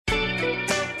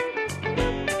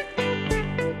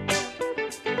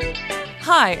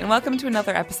Hi, and welcome to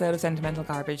another episode of Sentimental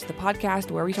Garbage, the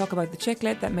podcast where we talk about the chick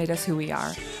lit that made us who we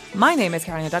are. My name is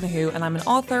Karen O'Donoghue, and I'm an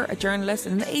author, a journalist,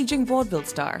 and an aging vaudeville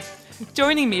star.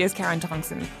 Joining me is Karen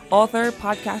Tongson, author,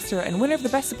 podcaster, and winner of the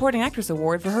Best Supporting Actress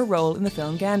Award for her role in the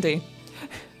film Gandhi.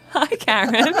 Hi,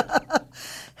 Karen.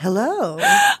 Hello.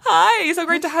 Hi, so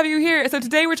great to have you here. So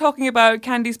today we're talking about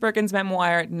Candice Bergen's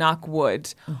memoir, Knock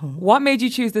Wood. Mm-hmm. What made you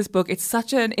choose this book? It's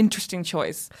such an interesting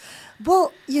choice.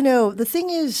 Well, you know, the thing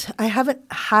is, I haven't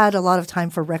had a lot of time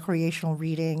for recreational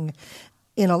reading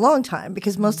in a long time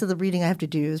because most of the reading I have to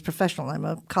do is professional. I'm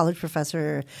a college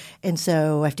professor, and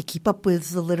so I have to keep up with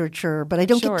the literature, but I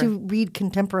don't get to read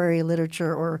contemporary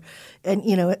literature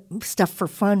and stuff for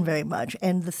fun very much.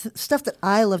 And the stuff that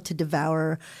I love to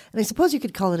devour, and I suppose you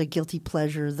could call it a guilty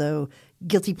pleasure, though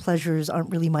guilty pleasures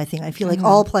aren't really my thing. I feel like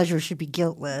all pleasure should be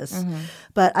guiltless. Mm-hmm.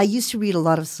 But I used to read a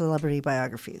lot of celebrity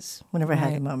biographies whenever I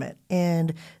had a moment.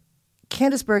 And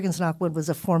Candice Bergen's Knock Wood was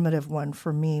a formative one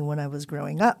for me when I was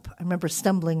growing up. I remember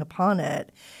stumbling upon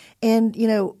it. And,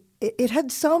 it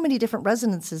had so many different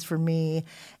resonances for me.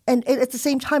 And at the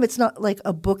same time, it's not like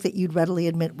a book that you'd readily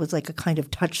admit was like a kind of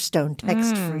touchstone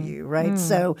text for you, right?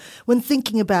 So when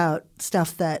thinking about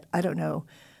stuff that,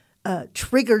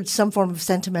 triggered some form of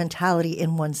sentimentality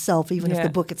in oneself, even if the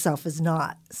book itself is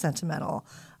not sentimental,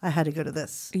 I had to go to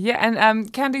this. Yeah,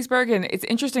 and Candice Bergen, it's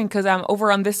interesting because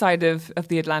over on this side of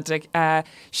the Atlantic,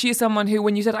 she is someone who,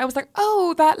 when you said, I was like,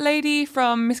 oh, that lady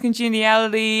from Miss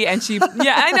Congeniality, and she,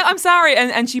 I know, I'm sorry,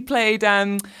 and she played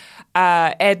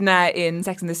Edna in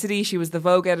Sex and the City. She was the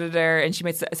Vogue editor, and she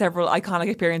made several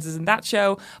iconic appearances in that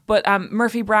show. But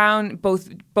Murphy Brown, both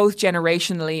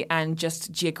generationally and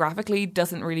just geographically,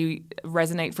 doesn't really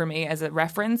resonate for me as a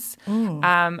reference. So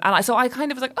I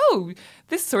kind of was like, oh,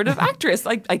 this sort of actress,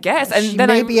 I guess. And she then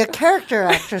may be a character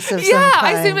actress of some kind. kind.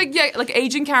 I assume like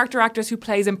aging character actress who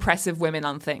plays impressive women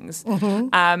on things.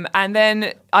 And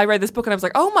then I read this book and I was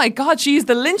like, oh my God, she's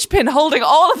the linchpin holding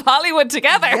all of Hollywood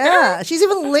together. Yeah, she's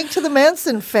even linked to the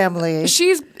Manson family. She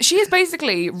is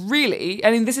basically really,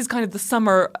 I mean, this is kind of the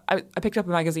summer. I picked up a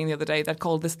magazine the other day that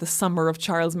called this the summer of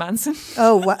Charles Manson.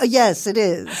 Oh, wow. Yes, it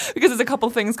is. Because there's a couple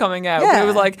things coming out. Yeah. But it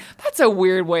was like, that's a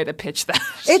weird way to pitch that.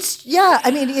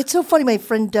 It's so funny. My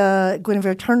friend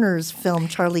Guinevere Turner's film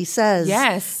Charlie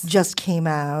Says just came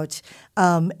out.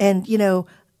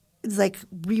 It's like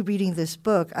rereading this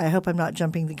book. I hope I'm not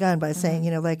jumping the gun by saying,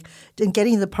 and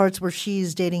getting the parts where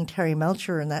she's dating Terry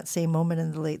Melcher in that same moment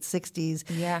in the late 60s.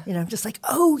 Yeah. I'm just like,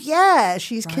 oh, yeah,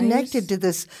 she's connected to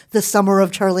the summer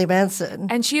of Charlie Manson.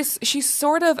 And she's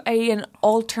sort of an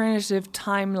alternative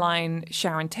timeline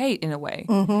Sharon Tate in a way.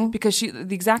 Because she's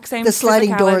the exact same The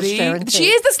sliding doors Sharon Tate. She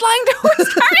is the sliding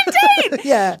doors Sharon Tate.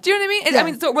 Yeah. Do you know what I mean? Yeah. I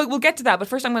mean, so we'll get to that. But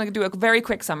first I'm going to do a very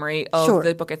quick summary of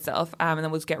the book itself. And then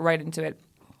we'll just get right into it.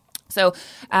 So,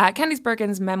 Candice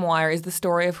Bergen's memoir is the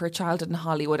story of her childhood in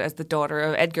Hollywood as the daughter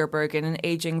of Edgar Bergen, an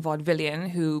aging vaudevillian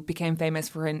who became famous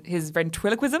for his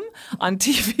ventriloquism on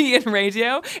TV and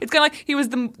radio. It's kind of like he was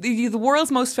the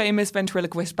world's most famous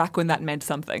ventriloquist back when that meant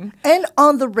something. And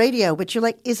on the radio, which you're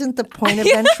like, isn't the point of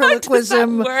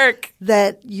ventriloquism work?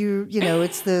 That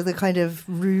it's the kind of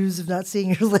ruse of not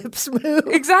seeing your lips move?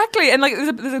 Exactly. And like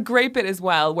there's a great bit as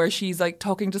well where she's like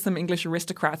talking to some English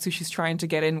aristocrats who she's trying to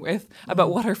get in with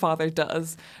about what her father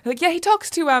does. Like, he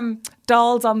talks to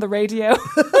dolls on the radio.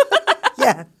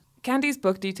 Yeah. Candy's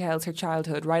book details her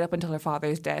childhood right up until her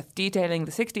father's death, detailing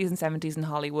the 60s and 70s in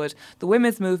Hollywood, the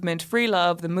women's movement, free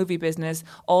love, the movie business,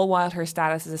 all while her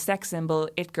status as a sex symbol,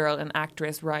 it girl and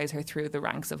actress rise her through the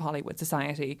ranks of Hollywood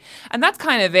society. And that's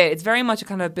kind of it. It's very much a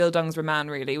kind of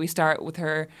Bildungsroman, really. We start with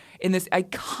her in this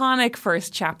iconic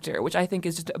first chapter, which I think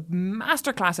is just a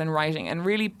masterclass in writing and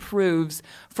really proves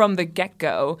from the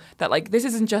get-go that like this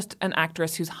isn't just an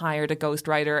actress who's hired a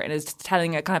ghostwriter and is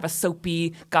telling a kind of a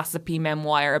soapy, gossipy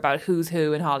memoir about who's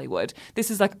who in Hollywood.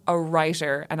 This is like a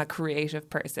writer and a creative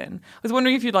person. I was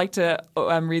wondering if you'd like to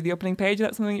read the opening page. Is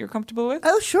that something you're comfortable with?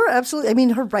 Oh, sure, absolutely. I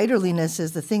mean, her writerliness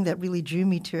is the thing that really drew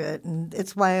me to it, and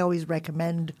it's why I always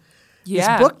recommend this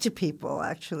book to people,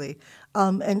 actually.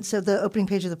 And so the opening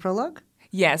page of the prologue?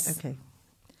 Yes. Okay.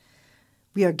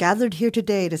 We are gathered here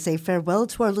today to say farewell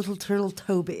to our little turtle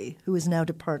Toby, who is now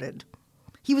departed.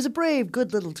 He was a brave,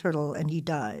 good little turtle, and he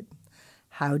died.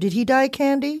 How did he die,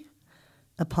 Candy?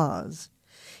 A pause.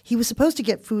 He was supposed to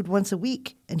get food once a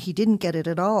week, and he didn't get it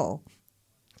at all.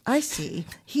 I see.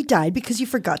 He died because you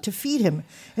forgot to feed him,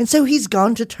 and so he's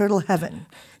gone to turtle heaven,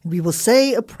 and we will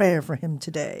say a prayer for him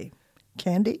today.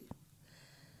 Candy?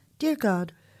 Dear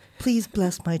God, please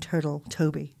bless my turtle,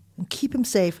 Toby, and keep him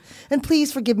safe, and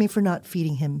please forgive me for not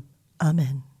feeding him.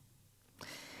 Amen.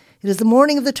 It is the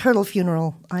morning of the turtle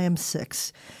funeral. I am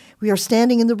 6. We are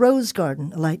standing in the rose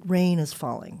garden. A light rain is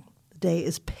falling. The day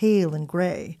is pale and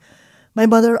gray. My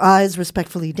mother, eyes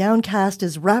respectfully downcast,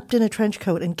 is wrapped in a trench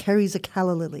coat and carries a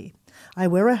calla lily. I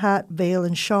wear a hat, veil,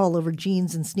 and shawl over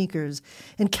jeans and sneakers,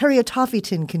 and carry a toffee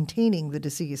tin containing the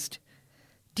deceased.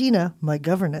 Dina, my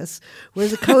governess,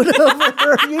 wears a coat over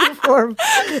her uniform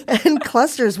and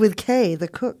clusters with Kay, the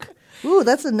cook. Ooh,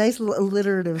 that's a nice little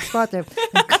alliterative spot there.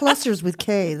 And clusters with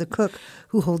Kay, the cook,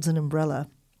 who holds an umbrella.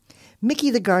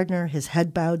 Mickey the gardener, his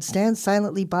head bowed, stands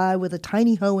silently by with a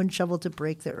tiny hoe and shovel to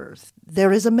break the earth.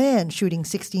 There is a man shooting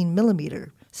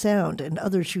 16mm sound and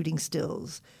other shooting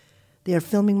stills. They are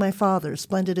filming my father,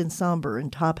 splendid and somber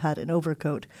in top hat and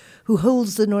overcoat, who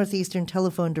holds the Northeastern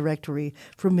telephone directory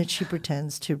from which she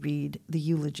pretends to read the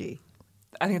eulogy.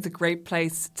 I think it's a great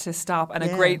place to stop and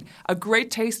a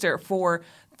great taster for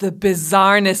the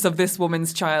bizarreness of this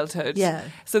woman's childhood. Yeah.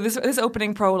 So this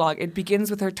opening prologue, it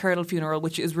begins with her turtle funeral,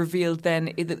 which is revealed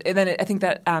then. I think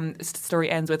that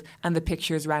story ends with, and the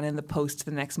pictures ran in the post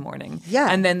the next morning. Yeah.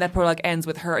 And then that prologue ends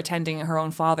with her attending her own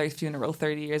father's funeral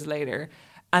 30 years later.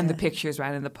 And the pictures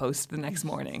ran in the Post the next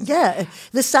morning. Yeah,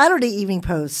 the Saturday Evening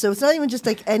Post. So it's not even just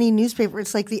like any newspaper.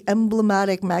 It's like the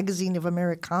emblematic magazine of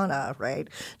Americana, right?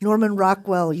 Norman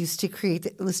Rockwell used to create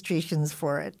the illustrations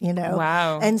for it, you know?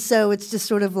 Wow. And so it's just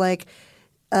sort of like,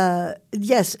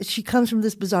 yes, she comes from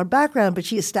this bizarre background, but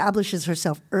she establishes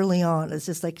herself early on as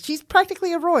just like, she's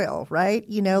practically a royal, right?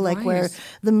 You know, like where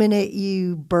the minute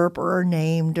you burp or are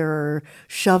named or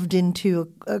shoved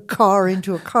into a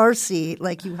car seat,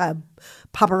 like you have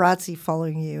paparazzi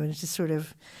following you, and it's just sort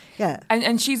of, yeah. And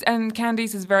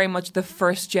Candice is very much the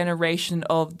first generation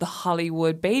of the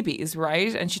Hollywood babies,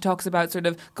 right? And she talks about sort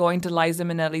of going to Liza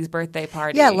Minnelli's birthday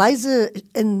party. Yeah, Liza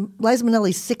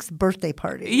Minnelli's 6th birthday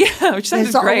party. Yeah, which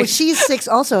sounds great. She's 6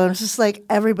 also, and it's just like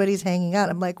everybody's hanging out.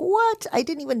 I'm like, what? I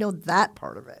didn't even know that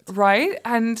part of it. Right?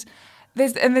 And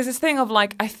there's this thing of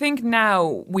like, I think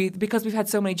now because we've had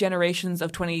so many generations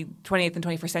of 20th and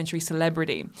 21st century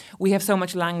celebrity, we have so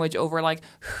much language over like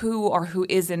who or who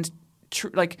isn't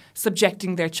like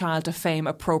subjecting their child to fame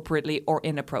appropriately or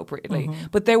inappropriately. Mm-hmm.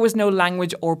 But there was no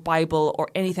language or Bible or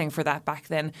anything for that back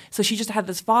then. So she just had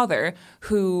this father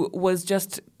who was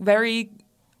just very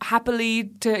happily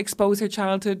to expose her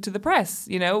child to the press,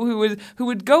 you know, who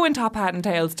would go in top hat and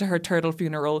tails to her turtle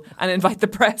funeral and invite the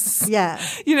press. Yeah.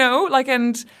 You know, like,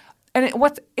 and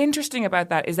what's interesting about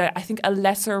that is that I think a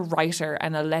lesser writer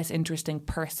and a less interesting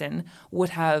person would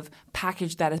have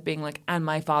packaged that as being like, and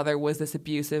my father was this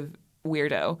abusive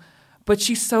weirdo. But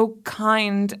she's so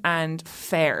kind and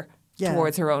fair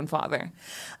towards her own father.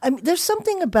 I mean, there's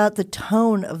something about the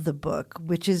tone of the book,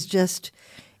 which is just,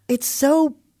 it's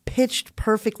so pitched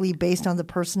perfectly based on the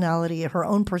personality, her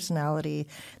own personality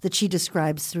that she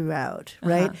describes throughout,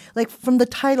 right? Uh-huh. Like from the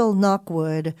title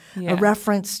Knockwood, a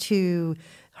reference to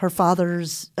her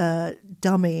father's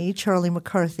dummy, Charlie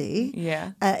McCarthy,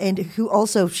 and who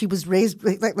also she was raised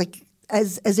like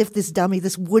as if this dummy,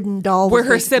 this wooden doll, were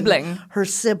her sibling.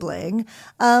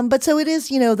 But so it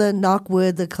is, you know, the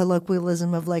knockwood, the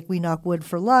colloquialism of like we knock wood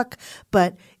for luck,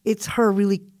 but it's her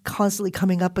really constantly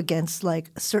coming up against like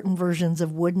certain versions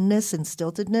of woodenness and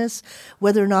stiltedness,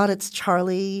 whether or not it's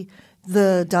Charlie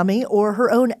the dummy or her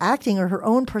own acting or her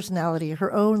own personality,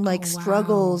 her own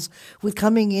struggles with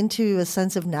coming into a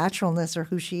sense of naturalness or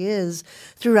who she is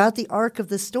throughout the arc of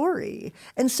the story.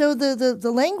 And so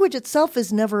the language itself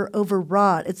is never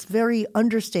overwrought. It's very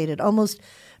understated, almost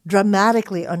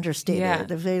dramatically understated.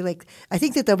 Yeah. Very I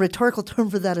think that the rhetorical term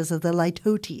for that is the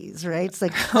litotes, right? It's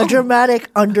like a dramatic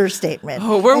understatement.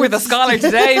 Oh, we're with a scholar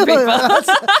today, people.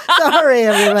 Sorry,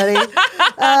 everybody.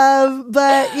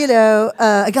 But, you know,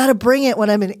 I got to bring it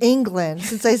when I'm in England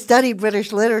since I studied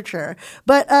British literature.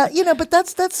 But, you know, but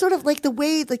that's sort of like the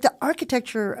way, like the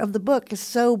architecture of the book is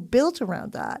so built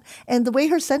around that. And the way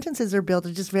her sentences are built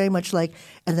is just very much like,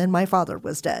 and then my father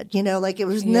was dead. You know, like it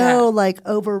was no like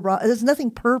overwrought. There's nothing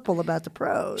purple about the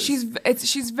prose. She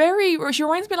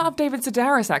reminds me a lot of David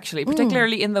Sedaris, actually,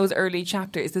 particularly in those early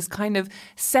chapters. This kind of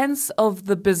sense of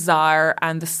the bizarre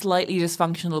and the slightly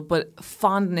dysfunctional, but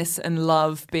fondness and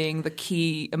love being the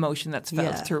key emotion that's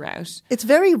felt throughout. It's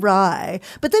very wry,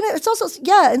 but then it's also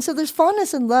and so there's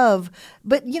fondness and love,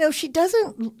 but you know she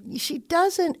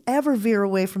doesn't ever veer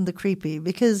away from the creepy,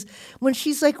 because when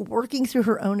she's like working through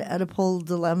her own Oedipal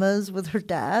dilemmas with her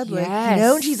dad, like you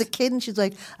know, and she's a kid and she's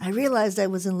like, I realized I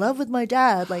was was in love with my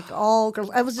dad, like all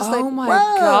girls. I was just oh like, my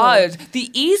whoa. God.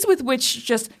 The ease with which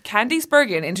just Candice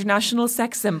Bergen, international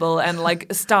sex symbol and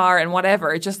like star and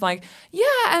whatever, just like, yeah.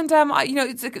 And,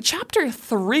 it's like chapter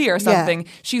 3 or something.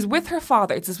 Yeah. She's with her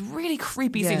father. It's this really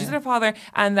creepy scene. Yeah. She's with her father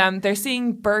and they're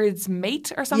seeing birds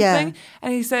mate or something. Yeah.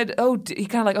 And he said, he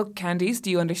kind of like, oh, Candice, do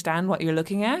you understand what you're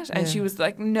looking at? And she was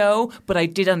like, no, but I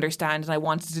did understand and I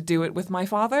wanted to do it with my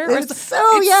father. It's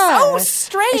so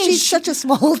strange. And she's such a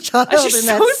small child in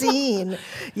that so scene.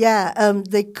 Yeah,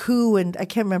 they coo and I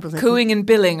can't remember. Like, cooing and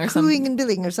billing or something. Cooing and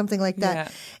billing or something like that.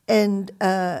 Yeah. And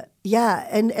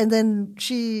and then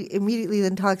she immediately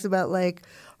then talks about like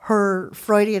her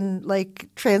Freudian like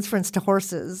transference to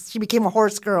horses. She became a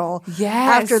horse girl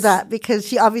after that because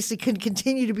she obviously couldn't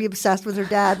continue to be obsessed with her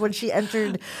dad when she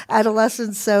entered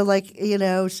adolescence. So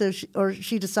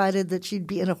she decided that she'd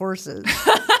be into horses.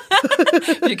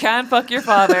 If you can't fuck your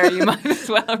father, you might as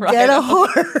well ride Get a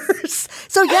horse.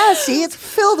 So yeah, see, it's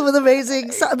filled with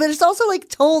amazing, but it's also like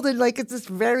told in like it's this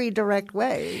very direct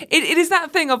way. It is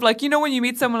that thing of like, when you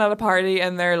meet someone at a party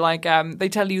and they're like, they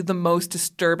tell you the most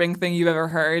disturbing thing you've ever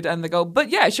heard, and they go, but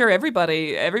yeah, sure,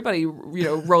 everybody,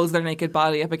 rolls their naked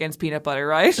body up against peanut butter,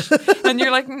 right? And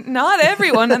you're like, not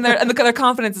everyone, and their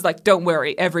confidence is like, don't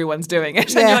worry, everyone's doing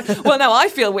it. And you're like, well, now I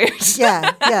feel weird.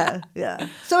 Yeah.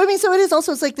 So it is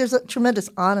also, it's like there's a tremendous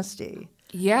honesty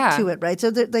to it, right?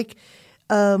 So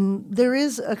there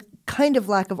is a kind of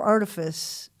lack of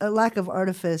artifice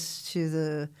to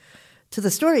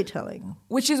the storytelling,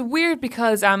 which is weird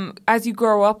because as you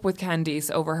grow up with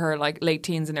Candice over her like late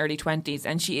teens and early 20s,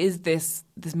 and she is this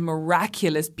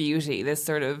miraculous beauty, this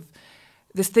sort of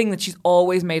this thing that she's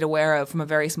always made aware of from a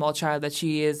very small child, that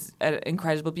she is an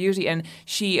incredible beauty. And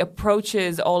she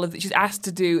approaches she's asked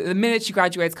to do, the minute she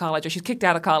graduates college, or she's kicked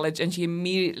out of college, and she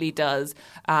immediately does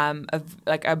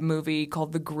a movie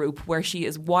called The Group, where she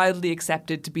is wildly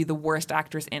accepted to be the worst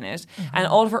actress in it. Mm-hmm. And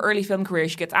all of her early film career,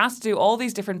 she gets asked to do all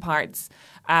these different parts,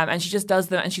 and she just does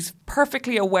them, and she's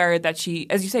perfectly aware that she,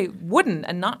 as you say, wooden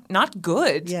and not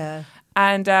good. Yeah.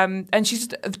 And she's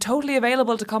just totally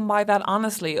available to come by that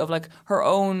honestly of like her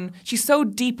own. She's so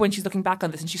deep when she's looking back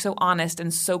on this, and she's so honest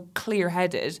and so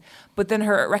clear-headed. But then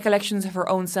her recollections of her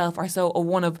own self are so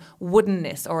one of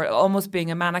woodenness, or almost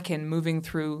being a mannequin moving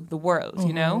through the world,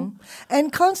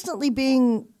 and constantly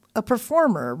being a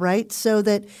performer, right? So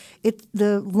that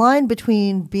the line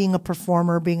between being a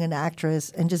performer, being an actress,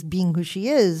 and just being who she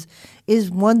is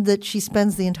one that she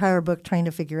spends the entire book trying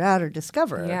to figure out or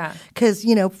discover. Yeah. Because,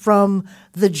 from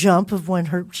the jump of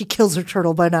when she kills her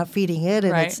turtle by not feeding it,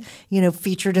 and right. it's,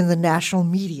 featured in the national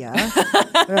media,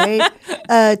 right?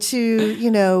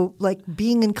 To, like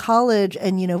being in college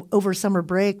and, over summer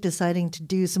break deciding to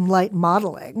do some light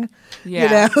modeling.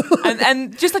 Yeah.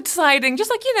 and just like deciding, just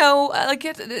like,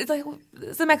 it's like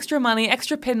some extra money,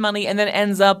 extra pin money, and then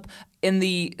ends up in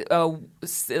the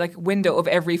window of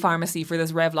every pharmacy for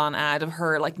this Revlon ad of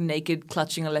her like naked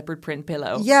clutching a leopard print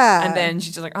pillow. Yeah. And then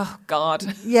she's just like, oh God.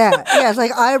 Yeah. It's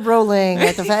like eye rolling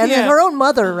at the fact. And then her own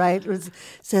mother, right,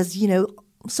 says,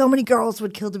 so many girls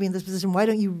would kill to be in this position. Why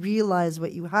don't you realize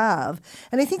what you have?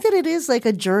 And I think that it is like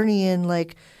a journey in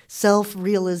like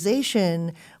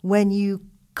self-realization when you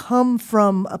come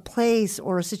from a place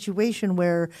or a situation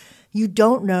where you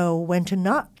don't know when to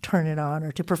not turn it on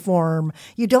or to perform.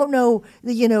 You don't know,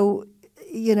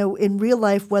 in real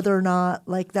life whether or not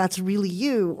like that's really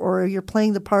you, or you're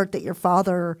playing the part that your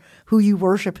father, who you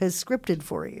worship, has scripted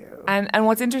for you. And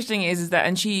what's interesting is that,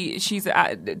 and she's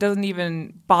doesn't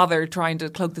even bother trying to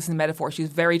cloak this in metaphor. She's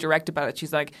very direct about it.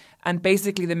 She's like, and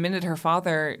basically the minute her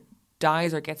father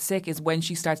dies or gets sick is when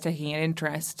she starts taking an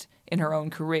interest in her own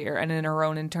career and in her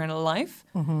own internal life.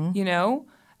 Mm-hmm.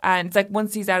 And it's like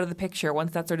once he's out of the picture,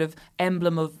 once that sort of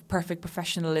emblem of perfect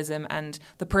professionalism and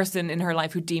the person in her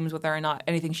life who deems whether or not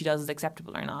anything she does is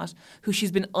acceptable or not, who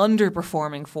she's been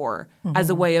underperforming for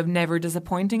as a way of never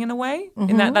disappointing in a way,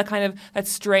 in that kind of that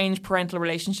strange parental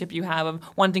relationship you have of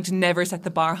wanting to never set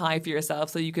the bar high for yourself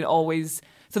so you can always...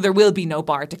 So there will be no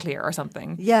bar to clear or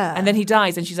something. Yeah. And then he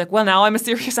dies and she's like, well, now I'm a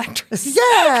serious actress.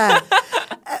 Yeah.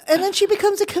 And then she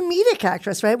becomes a comedic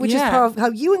actress, right? Which is how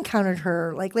you encountered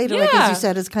her, like later, like as you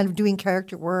said, as kind of doing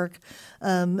character work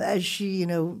as she,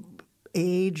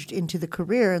 aged into the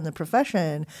career and the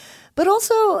profession. But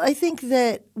also, I think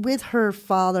that with her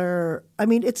father, I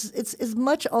mean, it's as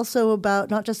much also about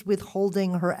not just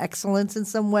withholding her excellence in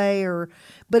some way,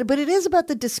 but it is about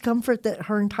the discomfort that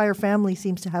her entire family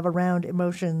seems to have around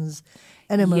emotions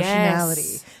and emotionality.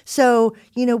 Yes. So,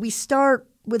 we start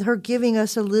with her giving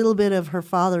us a little bit of her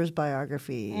father's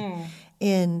biography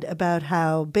and about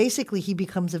how basically he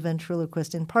becomes a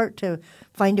ventriloquist in part to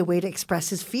find a way to express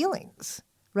his feelings.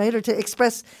 right? Or to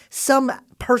express some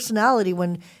personality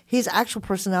when his actual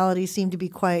personality seemed to be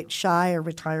quite shy or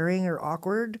retiring or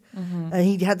awkward. And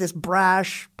he had this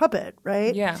brash puppet,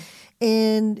 right? Yeah.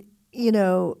 And,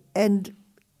 and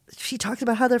she talked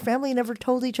about how their family never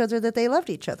told each other that they loved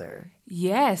each other.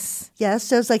 Yes. Yes.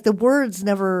 So it's like the words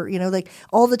never, like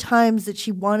all the times that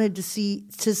she wanted to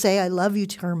say I love you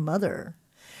to her mother.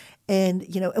 And,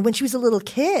 and when she was a little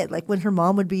kid, like when her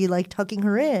mom would be like tucking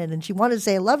her in and she wanted to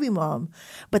say, I love you, Mom.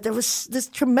 But there was this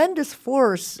tremendous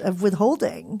force of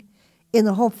withholding in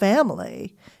the whole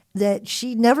family that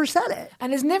she never said it.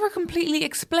 And it's never completely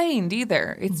explained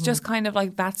either. It's just kind of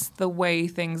like that's the way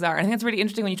things are. I think it's really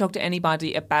interesting when you talk to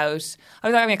anybody about... I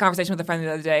was having a conversation with a friend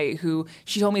the other day who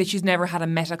she told me that she's never had a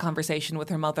meta conversation with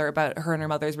her mother about her and her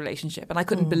mother's relationship. And I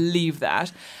couldn't believe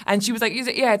that. And she was like,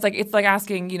 yeah, it's like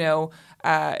asking,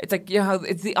 it's like, how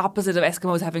it's the opposite of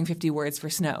Eskimos having 50 words for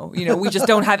snow. We just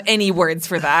don't have any words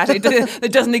for that.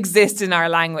 It doesn't exist in our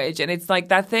language. And it's like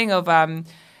that thing of...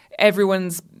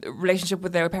 everyone's relationship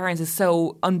with their parents is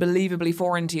so unbelievably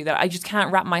foreign to you that I just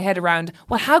can't wrap my head around,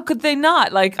 well, how could they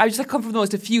not? Like, I just come from the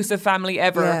most effusive family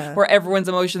ever where everyone's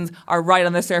emotions are right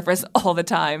on the surface all the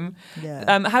time.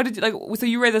 Yeah. How did you, so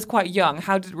you read this quite young.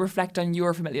 How did it reflect on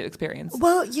your familial experience?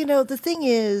 Well, the thing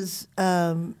is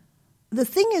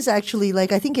actually,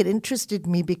 like, I think it interested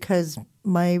me because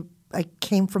I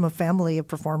came from a family of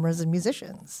performers and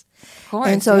musicians. Of course,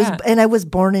 and so I was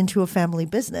born into a family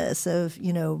business of,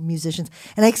 musicians.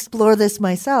 And I explore this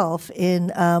myself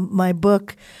in my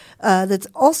book that's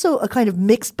also a kind of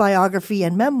mixed biography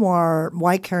and memoir,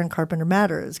 Why Karen Carpenter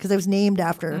Matters, because I was named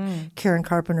after Karen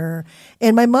Carpenter.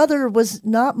 And my mother was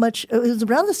not much, it was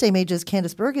around the same age as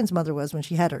Candice Bergen's mother was when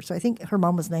she had her. So I think her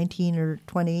mom was 19 or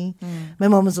 20. My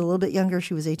mom was a little bit younger.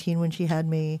 She was 18 when she had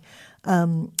me.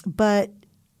 But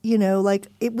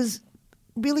it was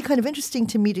really kind of interesting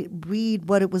to me to read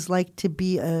what it was like to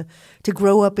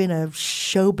grow up in a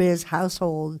showbiz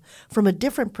household from a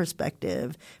different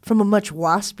perspective, from a much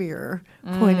waspier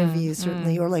point of view,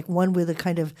 certainly, or like one with a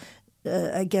kind of,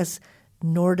 I guess,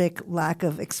 Nordic lack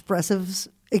of expressiveness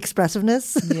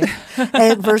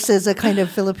and versus a kind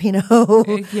of Filipino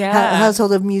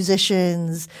household of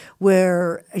musicians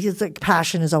where it's like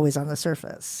passion is always on the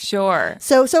surface. Sure.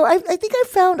 So I think I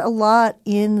found a lot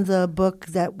in the book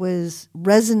that was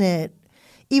resonant,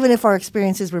 even if our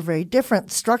experiences were very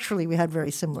different. Structurally, we had very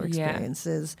similar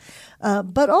experiences.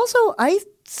 But also I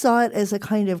saw it as a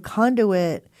kind of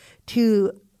conduit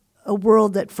to a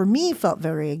world that for me felt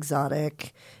very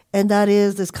exotic, and that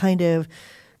is this kind of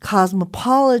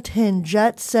cosmopolitan,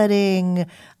 jet-setting,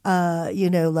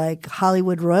 like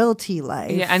Hollywood royalty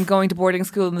life. Yeah, and going to boarding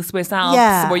school in the Swiss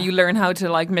Alps where you learn how to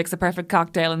like mix a perfect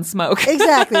cocktail and smoke.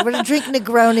 Exactly. We're going to drink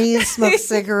Negronis, smoke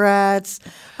cigarettes,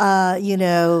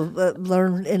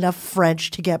 learn enough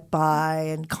French to get by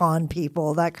and con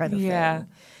people, that kind of thing.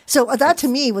 So that to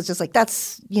me was just like,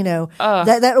 that's,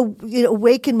 that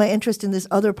awakened my interest in this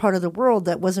other part of the world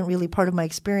that wasn't really part of my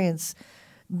experience,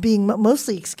 being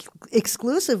mostly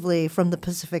exclusively from the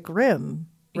Pacific Rim,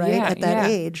 right? At that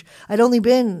age. I'd only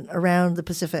been around the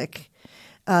Pacific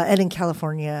and in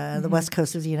California, the west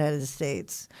coast of the United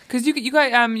States. Because you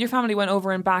got your family went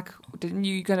over and back, didn't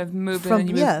you? You kind of moved and then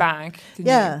you moved back, didn't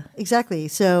you? Exactly.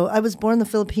 So I was born in the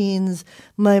Philippines.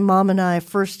 My mom and I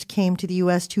first came to the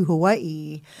U.S. to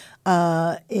Hawaii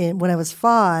when I was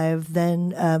 5.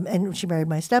 Then and she married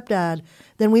my stepdad.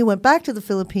 Then we went back to the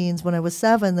Philippines when I was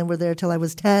 7. Then were there till I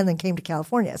was 10. Then came to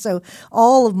California. So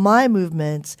all of my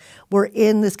movements were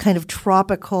in this kind of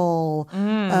tropical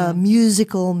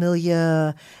musical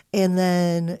milieu. And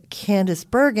then Candice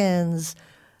Bergen's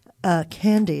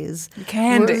Candies.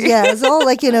 Yeah, it was all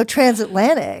like,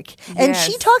 transatlantic. And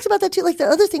she talks about that too. Like the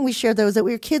other thing we shared though is that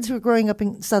we were kids who were growing up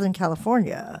in Southern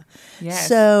California. Yes.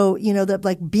 So, that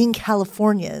like being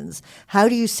Californians, how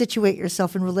do you situate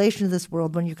yourself in relation to this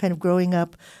world when you're kind of growing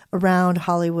up around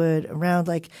Hollywood, around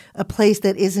like a place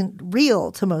that isn't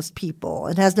real to most people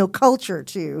and has no culture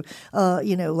to,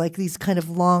 like these kind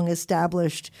of long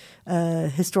established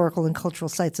historical and cultural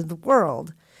sites in the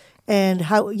world. And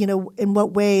how, in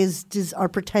what ways does our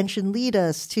pretension lead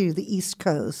us to the East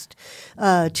Coast,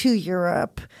 to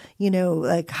Europe?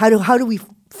 Like how do we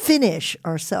finish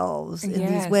ourselves in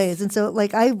these ways? And so,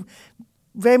 like, I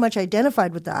very much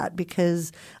identified with that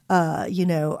because,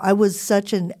 I was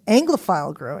such an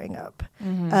Anglophile growing up,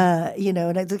 and I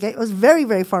was very,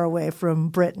 very far away from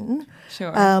Britain.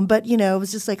 Sure. But, it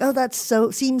was just like, that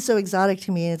seems so exotic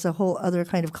to me. And it's a whole other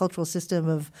kind of cultural system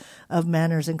of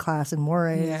manners and class and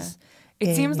mores. Yeah.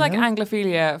 It seems like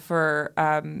Anglophilia for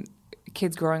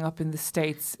kids growing up in the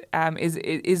States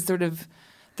is sort of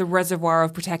the reservoir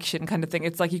of protection kind of thing.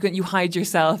 It's like you hide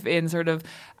yourself in sort of,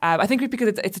 I think because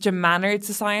it's such a mannered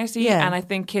society, and I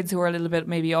think kids who are a little bit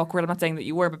maybe awkward, I'm not saying that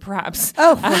you were, but perhaps.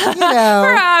 Oh, well,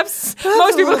 perhaps.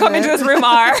 Most people come into this room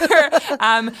are.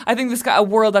 I think this a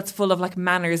world that's full of like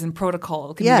manners and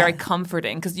protocol can be very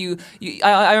comforting, because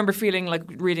I remember feeling like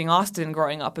reading Austen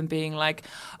growing up and being like,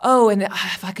 oh, and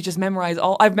if I could just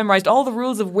I've memorized all the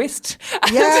rules of whist.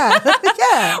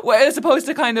 Yeah. As opposed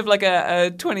to kind of like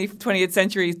a 21st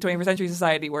century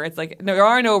society where it's like there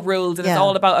are no rules, and it's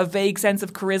all about a vague sense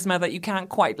of charisma that you can't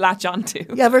quite latch onto.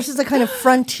 Yeah, versus the kind of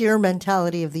frontier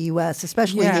mentality of the U.S.,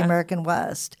 especially the American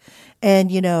West.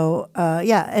 And,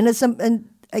 and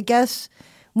I guess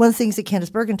one of the things that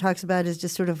Candice Bergen talks about is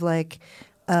just sort of like,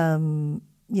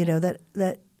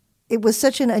 that it was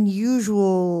such an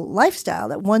unusual lifestyle,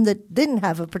 that one that didn't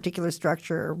have a particular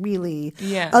structure really,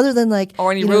 other than like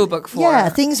or any rule book for. Yeah,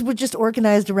 things were just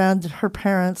organized around her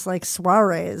parents' like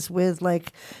soirees with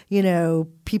like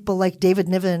people like David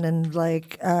Niven and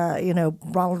like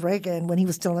Ronald Reagan when he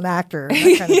was still an actor, and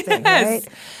that kind of thing, right?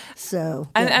 So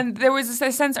and there was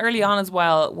a sense early on as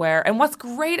well where, and what's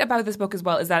great about this book as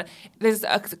well is that there's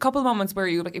a couple of moments where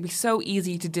it'd be so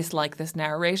easy to dislike this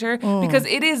narrator because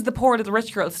it is the poor little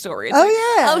rich girl story. It's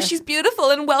oh, she's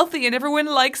beautiful and wealthy and everyone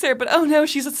likes her, but oh no,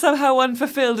 she's somehow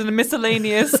unfulfilled in a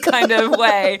miscellaneous kind of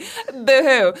way.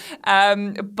 Boo-hoo.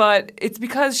 But it's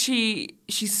because she's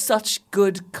such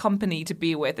good company to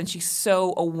be with, and she's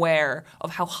so aware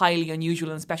of how highly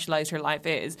unusual and specialized her life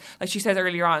is. Like she says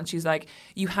earlier on, she's like,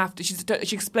 you have to,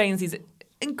 she explains these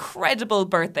incredible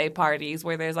birthday parties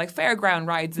where there's like fairground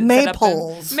rides and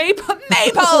maypoles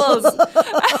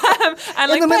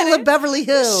and in the middle of Beverly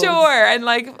Hills, sure, and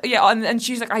like and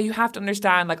she's like, you have to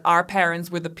understand, like our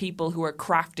parents were the people who were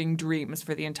crafting dreams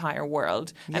for the entire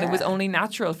world, and it was only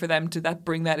natural for them to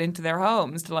bring that into their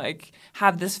homes, to like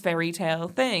have this fairy tale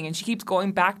thing. And she keeps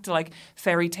going back to like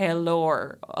fairy tale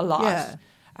lore a lot,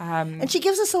 and she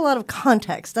gives us a lot of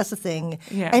context. That's the thing,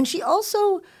 and she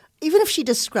also, even if she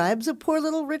describes a poor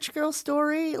little rich girl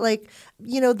story, like,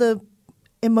 the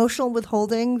emotional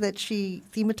withholding that she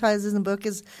thematizes in the book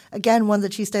is, again, one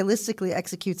that she stylistically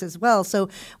executes as well. So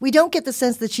we don't get the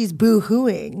sense that she's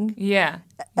boo-hooing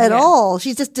at all.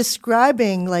 She's just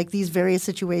describing, like, these various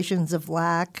situations of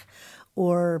lack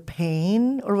or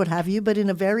pain or what have you, but in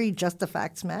a very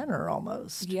just-the-facts manner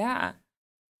almost. Yeah.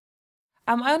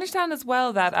 I understand as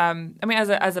well that,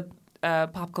 as a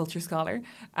pop culture scholar,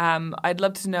 I'd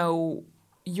love to know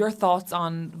your thoughts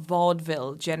on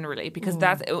vaudeville generally, because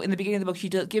that's in the beginning of the book she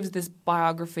gives this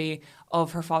biography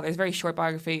of her father. It's a very short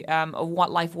biography of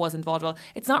what life was in vaudeville.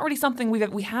 It's not really something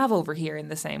we have over here in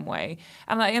the same way.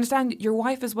 And I understand your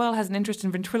wife as well has an interest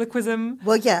in ventriloquism.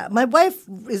 Well, yeah, my wife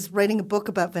is writing a book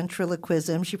about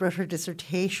ventriloquism. She wrote her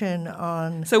dissertation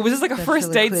on. So was this like a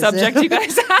first date subject you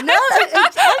guys had? No,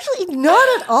 actually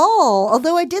not at all.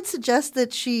 Although I did suggest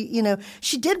that she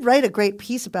did write a great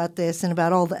piece about this and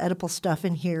about all the Oedipal stuff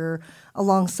in here,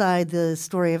 alongside the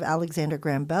story of Alexander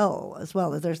Graham Bell as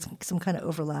well. There's some kind of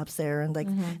overlaps there, and like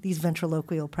these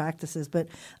ventriloquial practices. But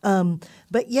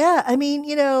yeah, I mean,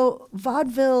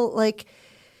 vaudeville, like,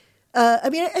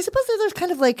 I suppose there's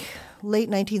kind of like late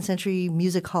 19th century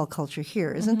music hall culture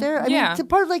here, isn't there? I mean, it's a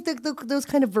part of like those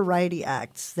kind of variety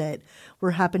acts that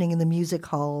were happening in the music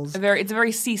halls. It's a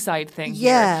very seaside thing.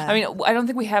 Yeah. Here. I mean, I don't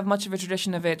think we have much of a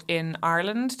tradition of it in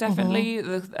Ireland, definitely.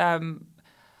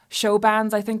 Show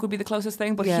bands, I think, would be the closest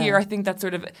thing. But here, I think that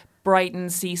sort of Brighton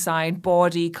seaside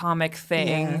baudy comic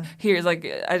thing. Yeah. Here's like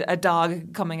a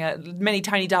dog many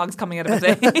tiny dogs coming out of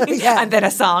a thing, and then a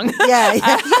song.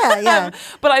 Yeah.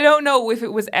 But I don't know if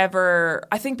it was ever.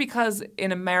 I think because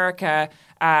in America,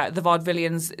 the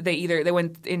vaudevillians, they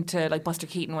went into, like Buster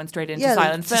Keaton went straight into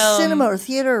silent film, cinema or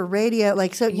theater or radio.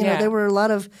 Like, so there were a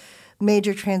lot of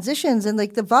major transitions, and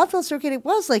like the vaudeville circuit, it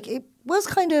was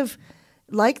kind of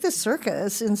like the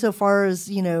circus insofar as,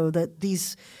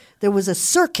 there was a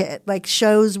circuit, like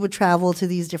shows would travel to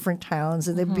these different towns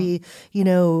and there'd be,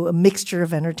 a mixture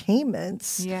of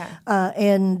entertainments. Yeah.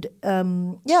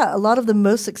 A lot of the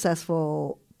most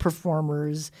successful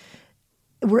performers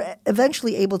were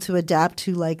eventually able to adapt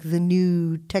to like the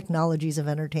new technologies of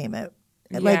entertainment.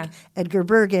 Like Edgar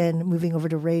Bergen moving over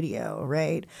to radio,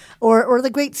 right? Or the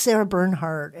great Sarah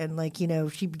Bernhardt, and like,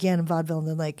 she began in vaudeville and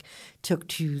then like took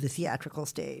to the theatrical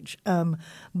stage. I mean,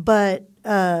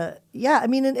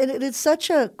 it's such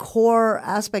a core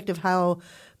aspect of how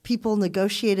people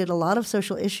negotiated a lot of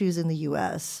social issues in the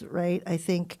U.S., right? I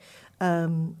think, a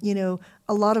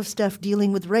lot of stuff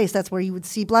dealing with race. That's where you would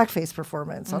see blackface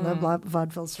performance on the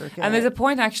vaudeville circuit. And there's a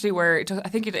point actually where I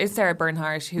think it is Sarah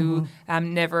Bernhardt who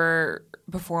never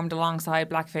performed alongside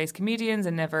blackface comedians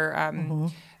and never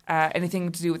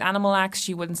anything to do with animal acts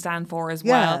she wouldn't stand for as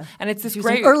well. And it's this She was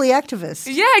great an early activist.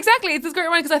 Yeah, exactly. It's this great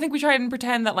one because I think we try and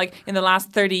pretend that like in the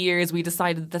last 30 years we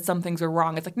decided that some things were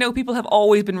wrong. It's like, no, people have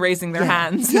always been raising their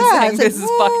hands and saying this is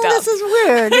fucked up. This is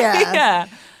weird. Yeah.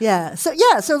 Yeah.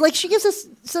 So like she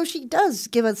does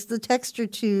give us the texture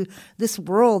to this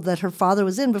world that her father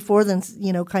was in before then,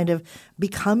 kind of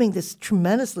becoming this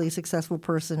tremendously successful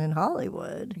person in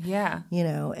Hollywood. Yeah.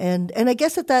 And I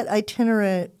guess that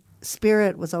itinerant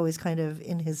spirit was always kind of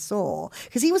in his soul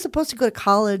because he was supposed to go to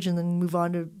college and then move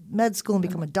on to med school and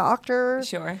become a doctor.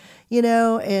 Sure.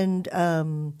 And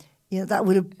that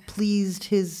would have pleased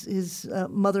his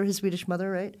mother, his Swedish mother,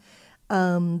 right?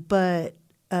 But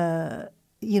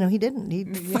he didn't. He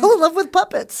fell in love with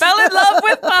puppets.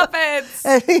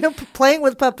 Playing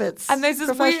with puppets. And there's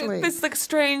this like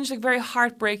strange, like very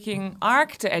heartbreaking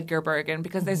arc to Edgar Bergen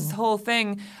because there's this whole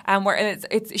thing where and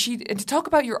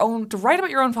to write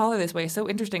about your own father this way is so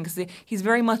interesting because he's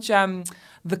very much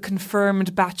the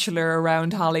confirmed bachelor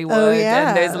around Hollywood. Oh, yeah.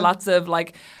 And there's lots of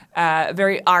like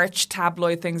very arch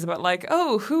tabloid things about like,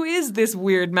 oh, who is this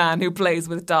weird man who plays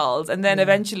with dolls? And then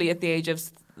eventually at the age of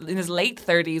in his late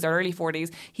 30s or early 40s,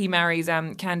 he marries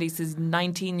Candice's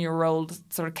 19-year-old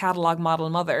sort of catalog model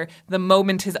mother the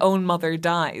moment his own mother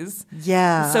dies.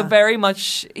 Yeah. So very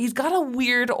much, he's got a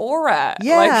weird aura.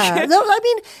 Yeah. No, I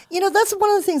mean, that's one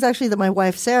of the things actually that my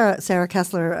wife, Sarah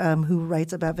Kessler, who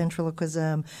writes about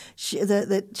ventriloquism,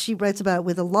 that she writes about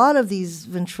with a lot of these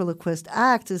ventriloquist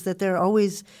acts is that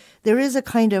there is a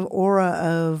kind of aura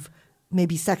of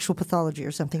maybe sexual pathology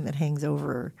or something that hangs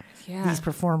over these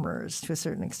performers to a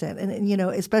certain extent. And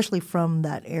especially from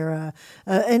that era.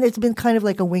 And it's been kind of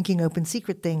like a winking open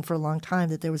secret thing for a long time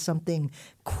that there was something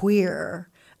queer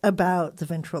about the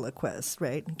ventriloquist,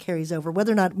 right? And carries over,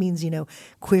 whether or not it means,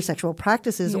 queer sexual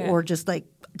practices or just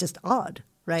odd.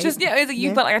 Right? Just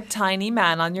you've got like a tiny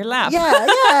man on your lap.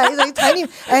 Yeah, he's like tiny,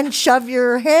 and shove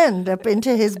your hand up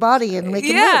into his body and make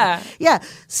him move. Yeah.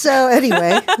 So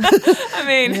anyway, I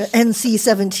mean,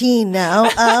 NC-17 now.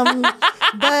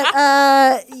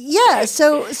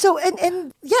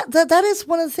 That is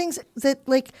one of the things that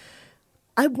like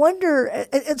I wonder.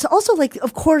 It's also like,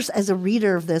 of course, as a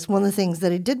reader of this, one of the things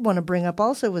that I did want to bring up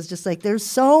also was just like there's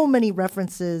so many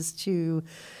references to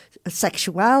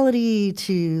sexuality,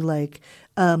 to like.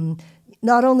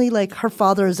 Not only like her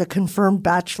father is a confirmed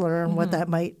bachelor and what that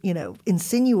might,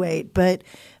 insinuate, but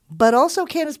also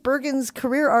Candice Bergen's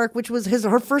career arc, which was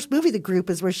her first movie, The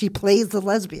Group, is where she plays the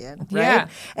lesbian, right? Yeah.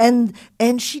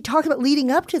 And she talks about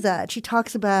leading up to that. She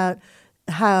talks about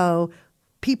how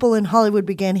people in Hollywood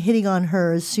began hitting on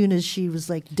her as soon as she was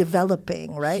like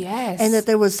developing, right? Yes. And that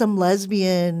there was some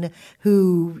lesbian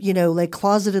who, like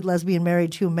closeted lesbian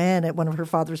married to a man at one of her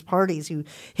father's parties who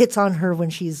hits on her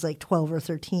when she's like 12 or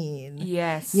 13.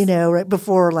 Yes. Right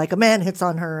before like a man hits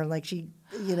on her and like she,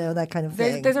 that kind of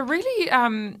thing. There's a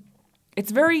really it's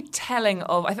very telling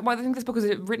of I think this book was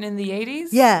written in the 80s.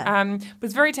 Yeah. But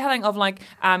it's very telling of like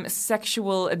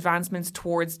sexual advancements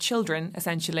towards children,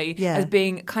 essentially, as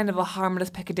being kind of a harmless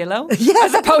peccadillo,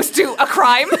 as opposed to a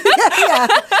crime. Yeah.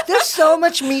 There's so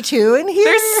much Me Too in here.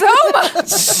 There's so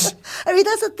much. I mean,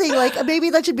 that's the thing. Like,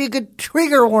 maybe that should be a good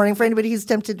trigger warning for anybody who's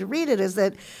tempted to read it. Is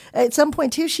that at some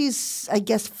point too, she's, I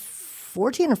guess,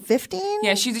 14 or 15?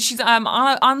 Yeah, she's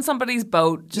on somebody's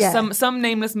boat, just some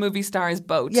nameless movie star's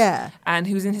boat. Yeah. And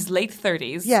who's in his late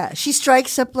 30s. Yeah, she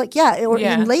strikes up like,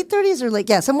 in late 30s or like,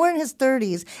 somewhere in his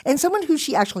 30s. And someone who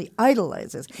she actually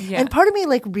idolizes. Yeah. And part of me,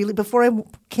 like, really, before I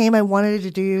came, I wanted to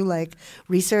do, like,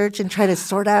 research and try to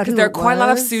sort out who there are quite a lot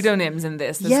of pseudonyms in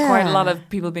this. There's quite a lot of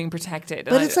people being protected.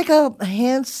 But it's like a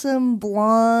handsome,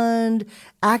 blonde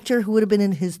actor who would have been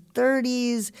in his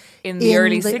 30s. In the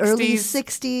early 60s. Early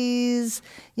 60s.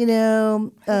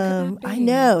 I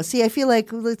know. See, I feel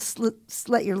like let's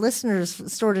let your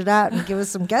listeners sort it out and give us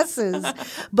some guesses.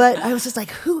 But I was just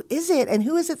like, who is it? And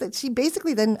who is it that she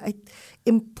basically then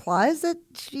implies that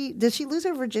does she lose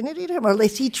her virginity to him? Or at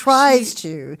least he tries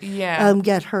to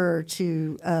get her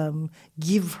to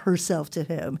give herself to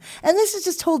him. And this is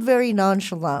just told very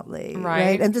nonchalantly.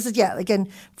 Right? And this is, again,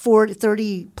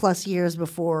 30 plus years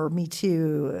before Me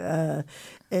Too.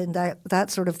 And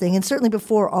that sort of thing. And certainly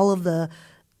before all of the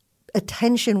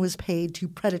attention was paid to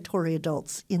predatory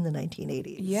adults in the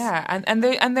 1980s. Yeah, and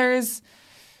there's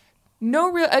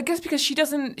no real, I guess, because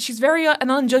she's very an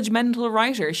unjudgmental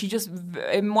writer. She just,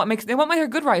 what makes her a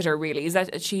good writer really is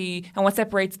that and what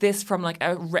separates this from like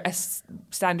a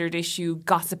standard issue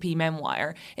gossipy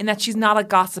memoir, in that she's not a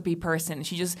gossipy person.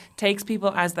 She just takes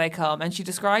people as they come, and she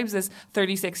describes this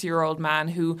 36-year-old man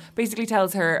who basically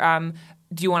tells her,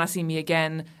 do you want to see me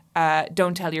again?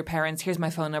 don't tell your parents, here's my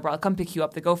phone number, I'll come pick you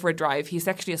up. They go for a drive. He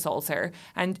sexually assaults her.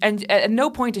 And at no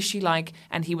point is she like,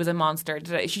 and he was a monster.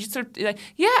 She's just sort of like,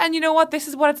 yeah, and you know what? This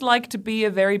is what it's like to be a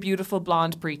very beautiful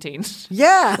blonde preteen.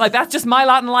 Yeah. Like, that's just my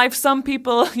lot in life. Some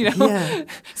people,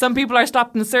 some people are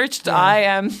stopped and searched. Yeah. I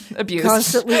am abused.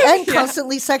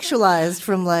 Constantly sexualized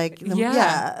from like,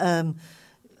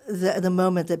 the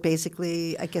moment that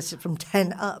basically, I guess, from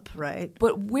 10 up, right?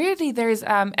 But weirdly, there's,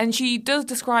 and she does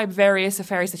describe various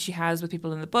affairs that she has with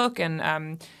people in the book,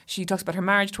 and she talks about her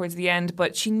marriage towards the end,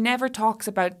 but she never talks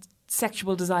about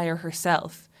sexual desire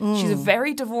herself. She's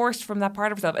very divorced from that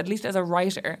part of herself, at least as a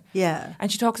writer. Yeah.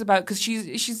 And she talks about, because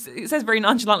she says very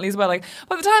nonchalantly as well, like,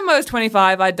 by the time I was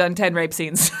 25, I'd done 10 rape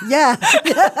scenes. Yeah.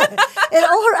 And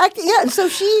all her acting, and so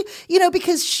she,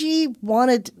 because she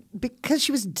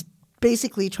was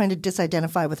basically trying to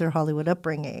disidentify with her Hollywood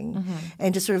upbringing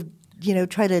and just sort of,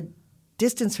 try to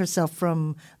distance herself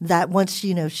from that once,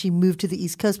 she moved to the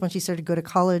East Coast, when she started to go to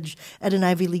college at an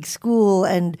Ivy League school,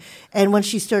 and when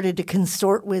she started to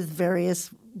consort with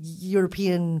various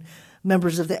European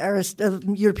members of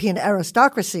the European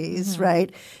aristocracies,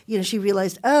 right? She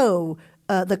realized, the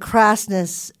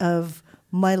crassness of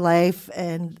my life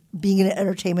and being in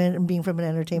entertainment and being from an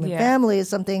entertainment family is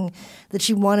something that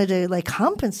she wanted to like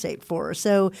compensate for.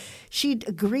 So she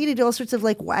agreed to do all sorts of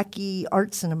like wacky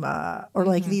art cinema or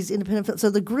like these independent films. So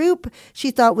the group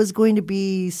she thought was going to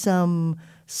be some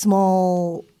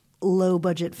small low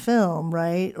budget film,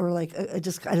 right? Or like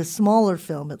just a smaller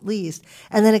film at least.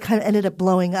 And then it kind of ended up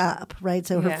blowing up, right?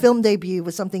 So her film debut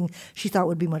was something she thought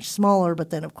would be much smaller,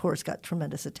 but then of course got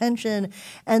tremendous attention.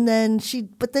 And then she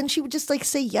would just like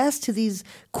say yes to these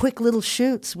quick little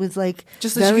shoots with like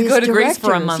just so she could go to Greece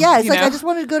for a month. Yeah, it's like, I just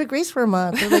wanted to go to Greece for a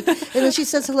month. Or like, and then she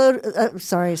says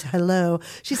hello.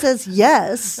 She says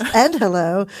yes and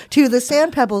hello to The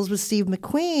Sand Pebbles with Steve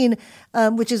McQueen,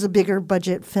 which is a bigger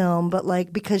budget film, but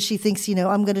like because she thinks,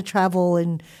 I'm going to travel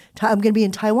and I'm going to be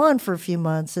in Taiwan for a few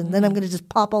months and then I'm going to just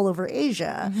pop all over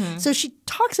Asia. So she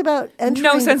talks about entering.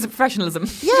 No sense of professionalism.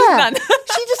 Yeah.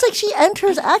 she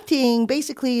enters acting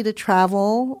basically to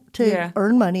travel, to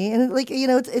earn money. And like,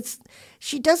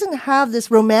 she doesn't have this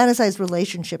romanticized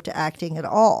relationship to acting at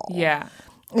all. Yeah.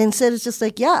 Instead, it's just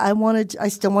like, I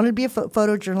still wanted to be a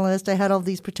photojournalist. I had all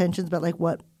these pretensions about like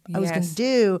what I was going to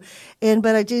do,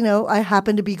 but I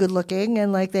happened to be good looking,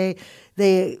 and like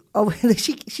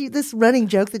she this running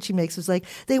joke that she makes was like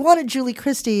they wanted Julie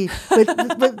Christie,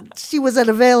 but she was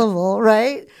unavailable,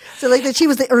 right? So like that she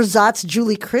was the ersatz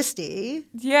Julie Christie,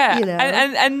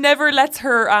 and never lets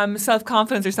her self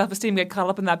confidence or self esteem get caught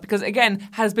up in that, because again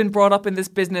has been brought up in this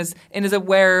business and is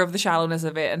aware of the shallowness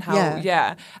of it and how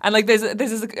and like there's a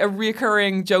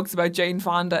reoccurring jokes about Jane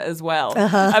Fonda as well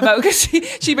about because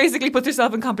she basically puts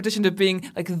herself in competition to being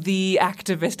like the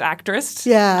activist actress,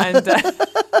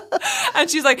 and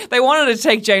she's like, they wanted to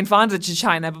take Jane Fonda to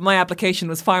China, but my application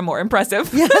was far more impressive.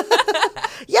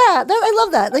 I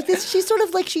love that. Like this, she's sort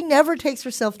of like she never takes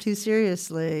herself too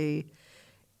seriously.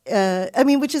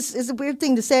 Which is a weird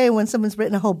thing to say when someone's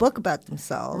written a whole book about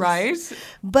themselves, right?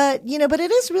 But but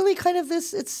it is really kind of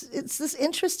this. It's this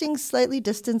interesting, slightly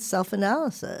distant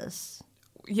self-analysis.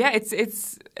 Yeah,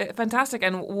 it's fantastic,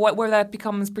 and where that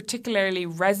becomes particularly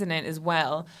resonant as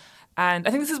well. And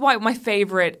I think this is why my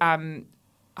favorite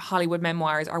Hollywood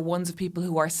memoirs are ones of people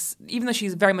who are, even though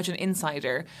she's very much an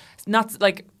insider, not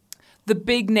like the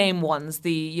big name ones,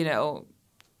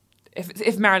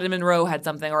 if Marilyn Monroe had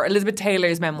something, or Elizabeth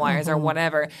Taylor's memoirs or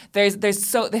whatever, they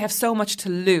have so much to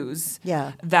lose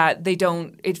that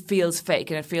it feels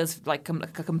fake and it feels like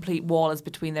a complete wall is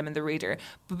between them and the reader.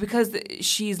 But because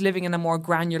she's living in a more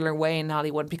granular way in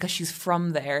Hollywood, because she's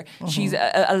from there, she's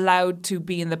allowed to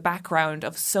be in the background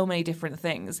of so many different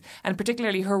things, and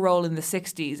particularly her role in the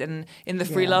 60s and in the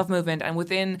free love movement and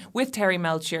with Terry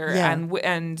Melcher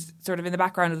and sort of in the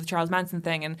background of the Charles Manson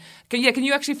thing. And can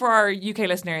you actually, for our UK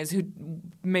listeners who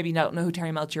maybe don't know who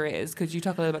Terry Melcher is, could you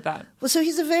talk a little about that? Well, so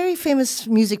he's a very famous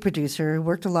music producer,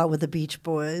 worked a lot with the Beach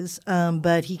Boys,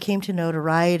 but he came to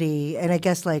notoriety and I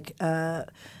guess like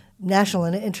national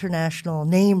and international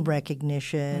name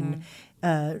recognition,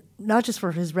 not just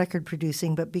for his record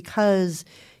producing, but because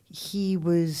he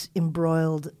was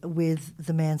embroiled with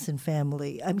the Manson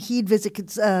family. He'd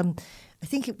visit, I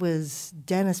think it was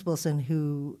Dennis Wilson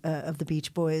who of the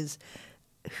Beach Boys,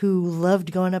 who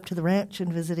loved going up to the ranch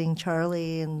and visiting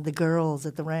Charlie and the girls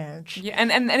at the ranch. Yeah,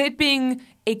 and it being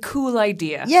a cool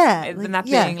idea. Yeah. And that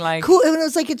being like... cool. And it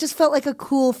was like, it just felt like a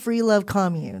cool free love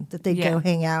commune that they'd go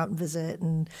hang out and visit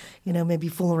and, maybe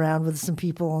fool around with some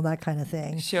people and that kind of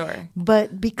thing. Sure.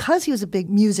 But because he was a big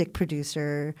music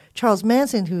producer, Charles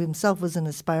Manson, who himself was an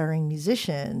aspiring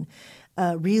musician,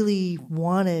 really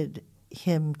wanted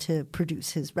him to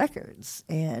produce his records.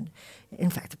 And in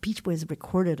fact, the Beach Boys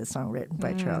recorded a song written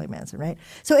by Charlie Manson, right?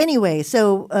 So anyway,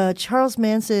 Charles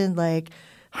Manson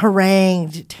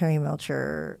harangued Terry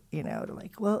Melcher,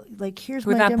 to here's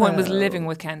Who my at that demo. point was living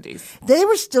with Candice. They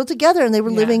were still together, and they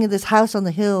were living in this house on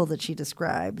the hill that she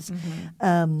describes.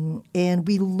 And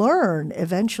we learn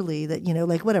eventually that,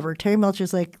 whatever, Terry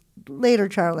Melcher's like, later,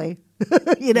 Charlie.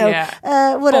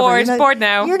 Whatever. Bored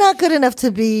now. You're not good enough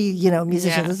to be,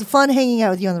 musician. Yeah. It's fun hanging out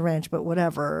with you on the ranch, but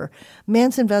whatever.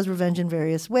 Manson vows revenge in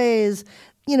various ways.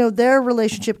 Their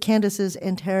relationship, Candace's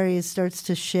and Terry's, starts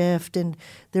to shift, and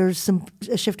there's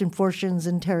a shift in fortunes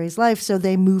in Terry's life. So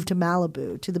they move to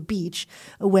Malibu, to the beach,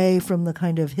 away from the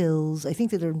kind of hills. I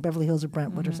think that they're in Beverly Hills or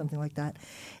Brentwood or something like that.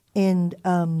 And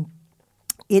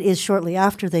it is shortly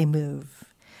after they move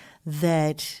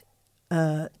that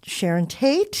Sharon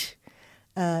Tate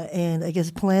and I guess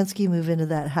Polanski move into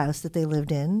that house that they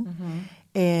lived in,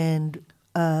 and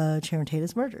Sharon Tate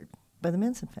is murdered by the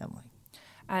Manson family.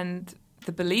 And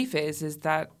the belief is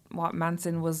that what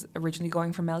Manson was originally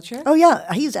going for Melcher? Oh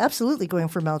yeah, he's absolutely going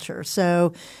for Melcher.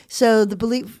 So the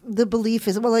belief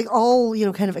is, well, like all,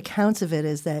 kind of accounts of it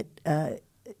is that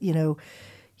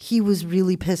he was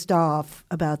really pissed off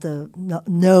about the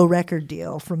no record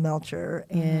deal from Melcher,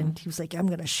 and he was like, I'm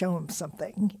going to show him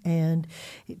something. And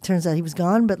it turns out he was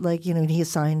gone, but he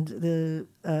assigned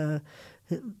the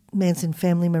Manson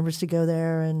family members to go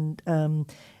there, and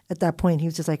at that point he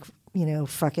was just like,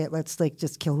 fuck it, let's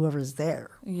just kill whoever's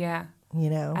there. Yeah.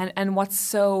 And what's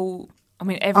so,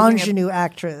 everything ingenue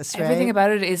actress, right? Everything about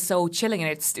it is so chilling,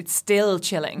 and it's still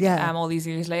chilling all these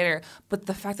years later. But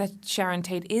the fact that Sharon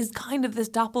Tate is kind of this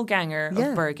doppelganger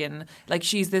of Bergen. Like,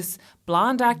 she's this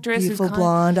blonde actress. Beautiful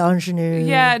blonde ingenue.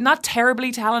 Yeah, not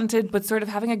terribly talented, but sort of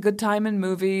having a good time in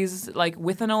movies, like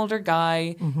with an older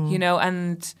guy,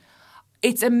 and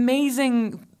it's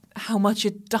amazing how much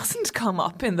it doesn't come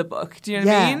up in the book. Do you know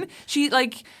what I mean? She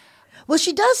Well,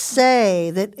 she does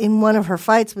say that in one of her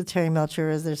fights with Terry Melcher,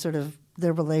 as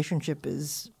their relationship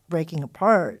is breaking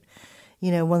apart,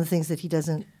 one of the things that he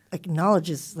doesn't acknowledge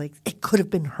is it could have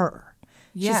been her.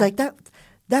 Yeah. She's like,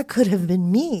 that could have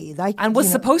been me. And was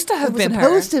supposed to have been her.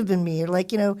 Supposed to have been me. Or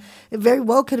it very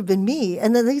well could have been me.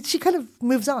 And then she kind of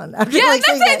moves on. After, that's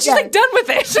it. She's done with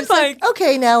it. She's like,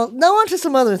 okay, now on to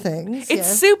some other things. It's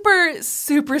super,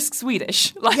 super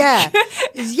Swedish. Yeah,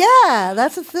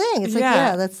 that's the thing. It's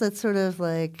that's sort of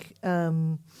like...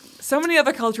 so many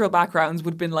other cultural backgrounds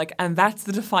would have been like, and that's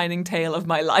the defining tale of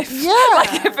my life.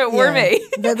 Yeah. If it were me.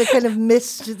 the kind of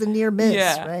missed, the near miss,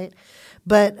 right?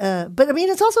 But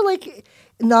it's also like...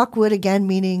 knock wood again,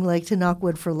 meaning to knock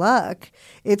wood for luck.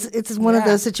 It's one of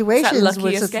those situations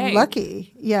where it's just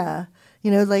lucky. Yeah.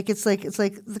 It's like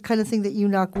the kind of thing that you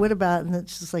knock wood about, and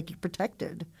it's just like you're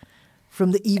protected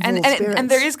from the evil spirits. And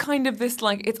there is kind of this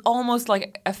it's almost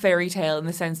like a fairy tale in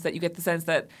the sense that you get the sense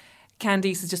that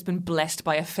Candice has just been blessed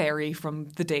by a fairy from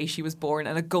the day she was born,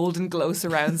 and a golden glow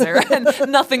surrounds her, and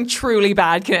nothing truly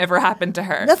bad can ever happen to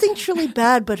her. Nothing truly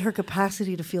bad, but her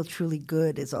capacity to feel truly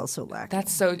good is also lacking.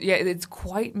 That's so, it's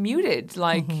quite muted.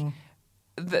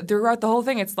 Throughout the whole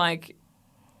thing, it's like,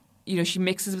 she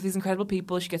mixes with these incredible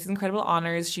people, she gets these incredible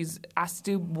honors, she's asked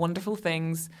to do wonderful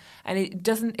things, and it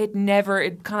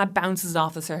kind of bounces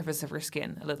off the surface of her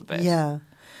skin a little bit. Yeah.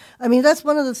 That's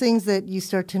one of the things that you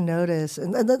start to notice.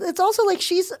 And it's also like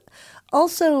she's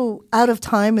also out of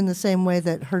time in the same way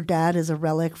that her dad is a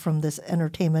relic from this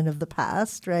entertainment of the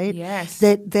past, right? Yes.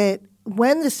 That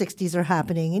when the 60s are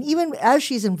happening, and even as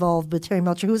she's involved with Terry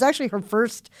Melcher, who was actually her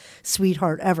first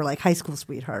sweetheart ever, like high school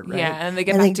sweetheart, right? Yeah, and they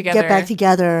get back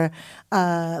together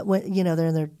when, they're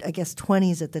in their, I guess,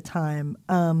 20s at the time.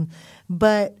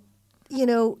 But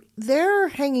they're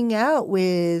hanging out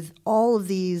with all of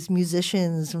these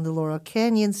musicians from the Laurel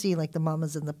Canyon scene, like the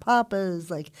Mamas and the Papas,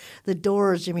 like the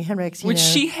Doors, Jimi Hendrix, which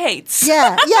she hates.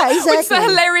 Yeah, exactly. Which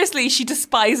hilariously she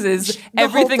despises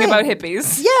everything about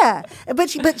hippies. Yeah,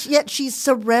 but yet she's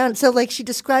surrounded. So she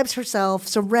describes herself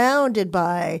surrounded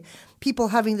by people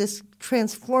having this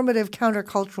transformative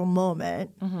countercultural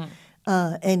moment. Mm-hmm.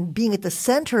 And being at the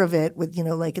center of it with,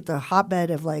 at the hotbed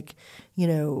of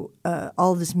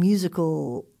all this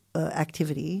musical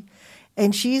activity.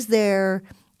 And she's there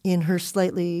in her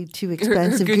slightly too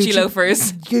expensive her Gucci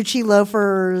loafers. Gucci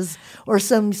loafers or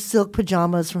some silk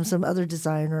pajamas from some other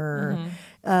designer. Mm-hmm.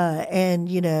 and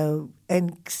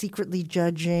and secretly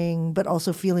judging, but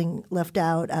also feeling left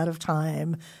out of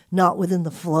time, not within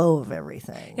the flow of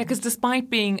everything. Yeah, because despite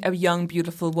being a young,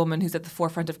 beautiful woman who's at the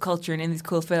forefront of culture and in these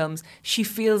cool films, she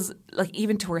feels like,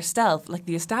 even to herself, like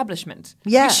the establishment.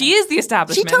 Yeah. She is the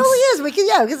establishment. She totally is.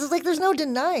 Because it's like there's no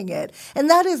denying it. And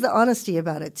that is the honesty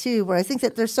about it, too, where I think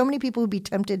that there's so many people who'd be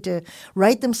tempted to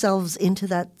write themselves into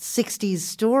that 60s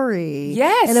story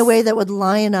in a way that would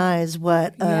lionize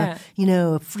what, a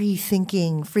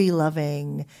free-thinking, free-loving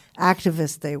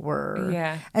activist they were.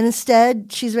 Yeah. And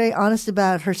instead, she's very honest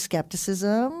about her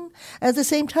skepticism. At the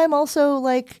same time, also,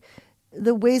 like,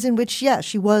 the ways in which,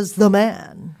 she was the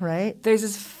man, right? There's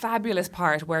this fabulous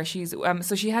part where she's,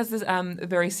 so she has this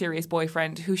very serious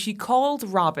boyfriend who she called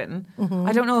Robin. Mm-hmm.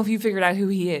 I don't know if you figured out who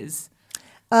he is.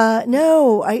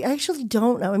 No, I actually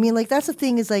don't know. I mean, like, that's the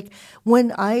thing is, like,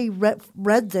 when I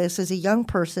read this as a young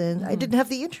person, I didn't have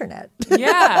the internet.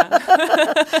 Yeah.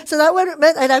 So that would have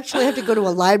meant I'd actually have to go to a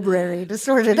library to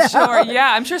sort it out. Sure,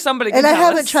 yeah. I'm sure somebody can and I tell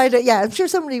haven't us. tried it. Yeah, I'm sure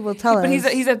somebody will tell us. But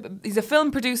he's a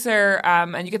film producer,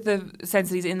 and you get the sense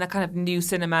that he's in that kind of new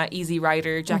cinema, Easy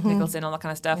Rider, Jack Nicholson, all that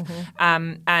kind of stuff.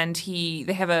 And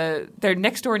they're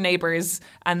next door neighbors,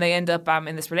 and they end up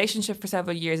in this relationship for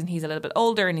several years, and he's a little bit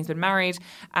older, and he's been married.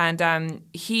 And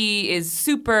he is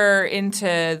super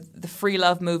into the free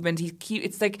love movement.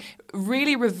 It's like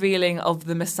really revealing of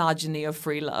the misogyny of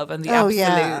free love and the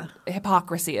absolute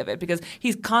hypocrisy of it, because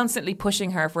he's constantly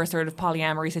pushing her for a sort of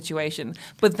polyamory situation,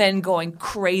 but then going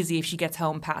crazy if she gets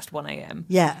home past 1 a.m.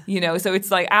 Yeah. So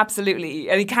it's like absolutely,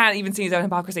 and he can't even see his own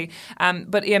hypocrisy.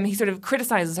 But he sort of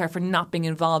criticizes her for not being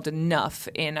involved enough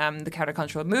in the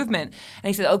countercultural movement. And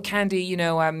he said, "Oh, Candy,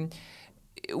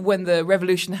 when the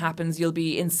revolution happens, you'll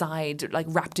be inside, like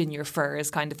wrapped in your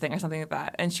furs, kind of thing, or something like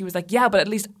that." And she was like, "Yeah, but at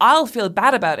least I'll feel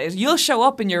bad about it. You'll show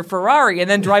up in your Ferrari and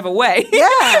then drive away,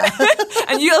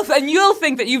 and you'll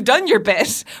think that you've done your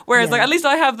bit. Whereas, like, at least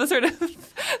I have the sort of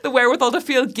the wherewithal to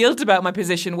feel guilt about my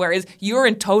position. Whereas you're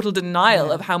in total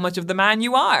denial of how much of the man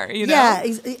you are. Yeah,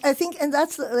 I think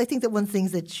that one thing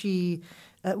that she.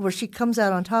 Where she comes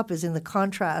out on top is in the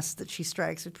contrast that she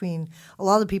strikes between a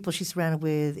lot of the people she's surrounded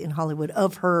with in Hollywood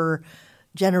of her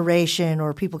generation,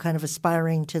 or people kind of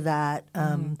aspiring to that,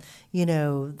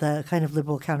 the kind of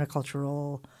liberal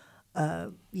countercultural,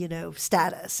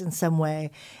 status in some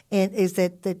way, and is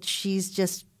that she's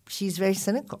very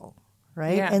cynical,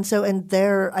 right? Yeah. And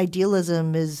their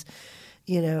idealism is,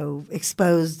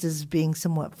 exposed as being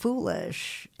somewhat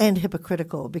foolish and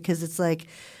hypocritical, because it's like,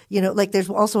 like there's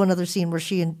also another scene where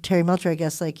she and Terry Melcher, I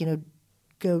guess, like,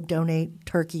 go donate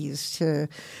turkeys to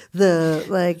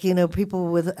the, people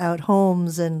without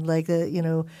homes and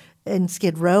in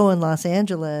Skid Row in Los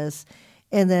Angeles.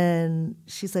 And then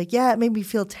she's like, "Yeah, it made me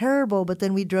feel terrible, but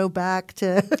then we drove back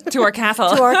to our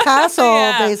castle,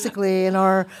 basically, in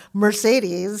our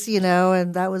Mercedes,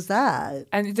 and that was that."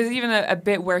 And there's even a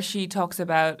bit where she talks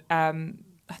about, I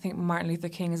think Martin Luther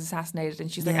King is assassinated, and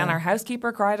she's like, "And our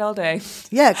housekeeper cried all day."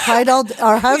 Yeah,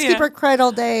 our housekeeper cried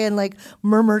all day, and like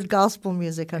murmured gospel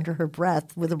music under her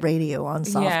breath with a radio on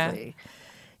softly. Yeah.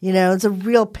 It's a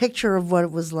real picture of what it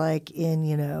was like in,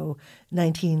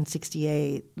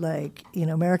 1968, like,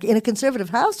 America, in a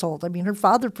conservative household. I mean, her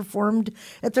father performed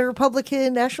at the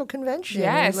Republican National Convention.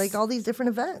 Yes. Like all these different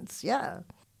events. Yeah.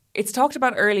 It's talked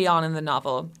about early on in the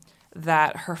novel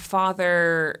that her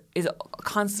father is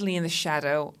constantly in the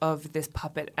shadow of this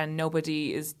puppet, and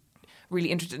nobody is really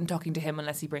interested in talking to him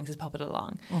unless he brings his puppet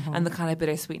along, and the kind of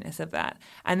bittersweetness of that.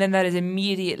 And then that is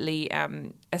immediately,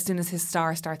 as soon as his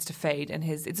star starts to fade, and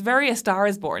it's very A Star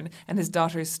is Born, and his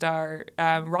daughter's star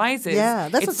rises. Yeah,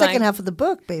 that's the second half of the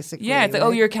book, basically. Yeah, it's like,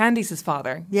 "Oh, you're Candice's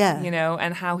father." Yeah.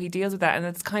 And how he deals with that. And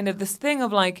it's kind of this thing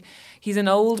of like, he's an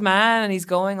old man and he's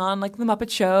going on like the Muppet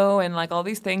Show and like all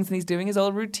these things, and he's doing his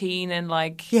old routine, and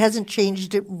like... He hasn't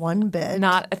changed it one bit.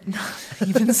 Not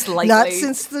even slightly. Not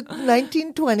since the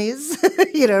 1920s.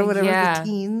 The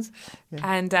teens. Yeah.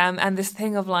 And this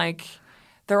thing of like,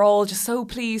 they're all just so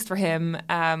pleased for him,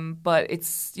 but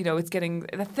it's getting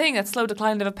the thing, that slow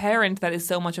decline of a parent that is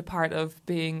so much a part of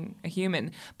being a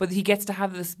human. But he gets to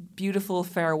have this beautiful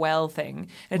farewell thing.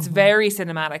 It's very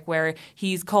cinematic, where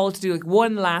he's called to do like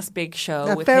one last big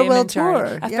show with him and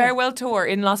Charlie. A farewell tour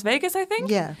in Las Vegas, I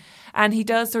think. Yeah. And he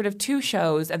does sort of 2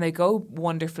 shows, and they go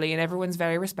wonderfully, and everyone's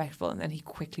very respectful, and then he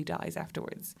quickly dies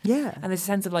afterwards. Yeah. And there's a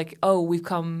sense of like, oh, we've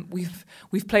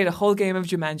played a whole game of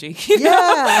Jumanji.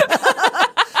 Yeah.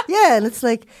 Yeah, and it's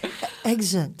like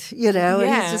exeunt,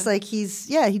 and he's just like,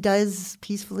 he dies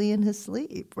peacefully in his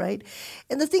sleep, right?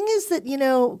 And the thing is that,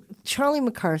 Charlie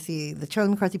McCarthy, the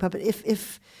Charlie McCarthy puppet,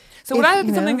 if So would that have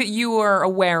been something that you were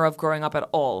aware of growing up at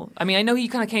all? I mean, I know he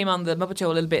kind of came on the Muppet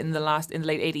Show a little bit in the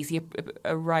late 80s. He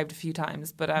arrived a few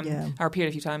times, but or appeared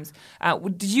a few times.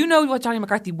 Did you know what Johnny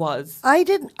McCarthy was? I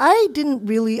didn't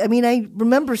really. I mean, I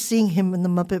remember seeing him in the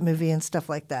Muppet movie and stuff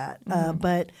like that.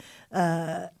 But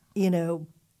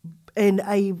and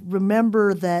I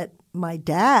remember that my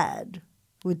dad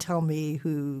would tell me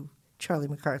who Charlie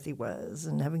McCarthy was,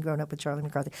 and having grown up with Charlie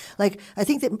McCarthy, like I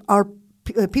think that our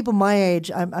people my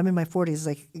age, I'm in my 40s,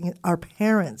 like our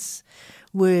parents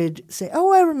would say,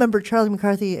 "Oh, I remember Charlie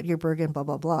McCarthy at your Bergen, blah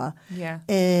blah blah." Yeah,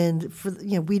 and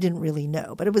we didn't really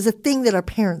know, but it was a thing that our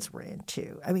parents were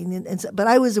into. I mean, but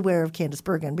I was aware of Candice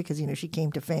Bergen because she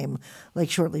came to fame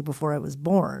like shortly before I was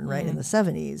born, right in the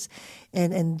 70s,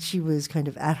 and she was kind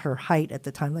of at her height at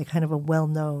the time, like kind of a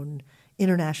well-known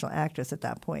international actress at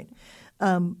that point.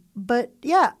 But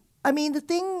yeah, I mean, the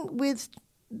thing with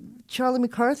Charlie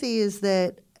McCarthy is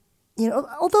that,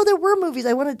 although there were movies,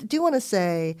 I do want to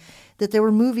say that there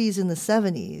were movies in the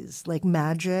 70s, like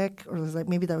Magic, or like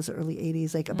maybe that was the early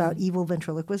 80s, like about evil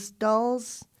ventriloquist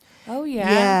dolls. Oh, yeah.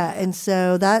 Yeah, and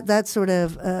so that sort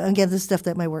of, again, this is stuff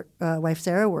that my wife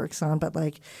Sarah works on, but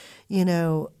like,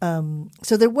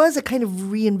 so there was a kind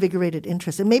of reinvigorated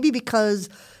interest. And maybe because,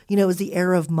 it was the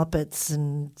era of Muppets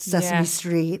and Sesame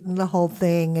Street and the whole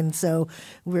thing. And so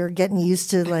we're getting used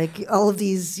to like all of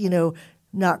these,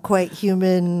 not quite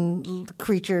human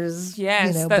creatures.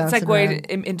 Yes, that segued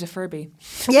into Furby.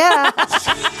 Yeah,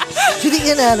 to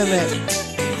the inanimate.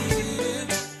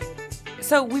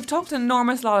 So we've talked an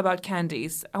enormous lot about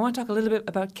candies. I want to talk a little bit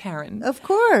about Karen. Of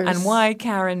course. And why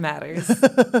Karen matters.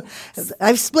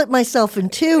 I've split myself in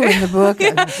two in the book.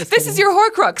 This is your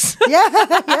Horcrux.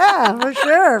 Yeah,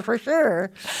 for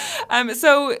sure.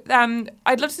 So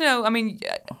I'd love to know, I mean,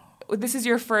 this is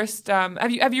your first,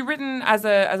 have you written as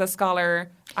a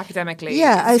scholar academically?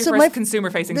 Yeah, it's your first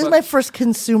consumer-facing book. This is my first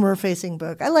consumer-facing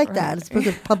book. I like that. It's both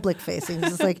of public-facing.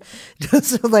 It's like,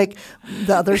 so like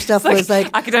the other stuff was like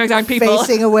academics aren't people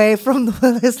facing away from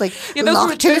this like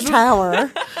locked in a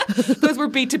tower. Those were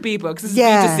B2B books. This is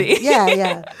B2C.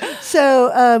 Yeah.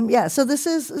 So so this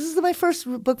is my first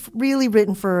book really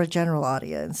written for a general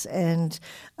audience, and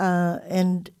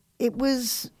it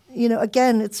was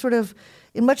again it's sort of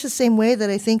in much the same way that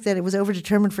I think that it was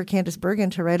overdetermined for Candice Bergen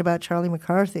to write about Charlie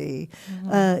McCarthy.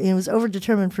 It was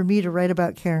overdetermined for me to write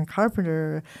about Karen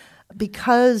Carpenter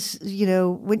because,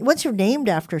 once you're named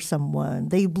after someone,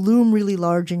 they bloom really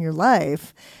large in your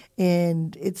life.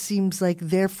 And it seems like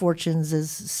their fortunes, as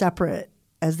separate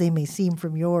as they may seem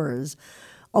from yours,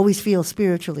 always feel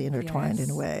spiritually intertwined in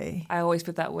a way. I always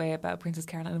feel that way about Princess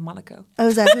Caroline of Monaco. Oh,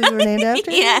 is that who you were named after?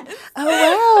 Yes.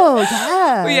 Oh,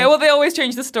 wow. Yeah. Well, they always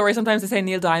change the story. Sometimes they say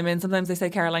Neil Diamond. Sometimes they say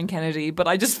Caroline Kennedy. But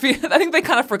I just feel, I think they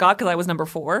kind of forgot because I was number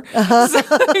 4. So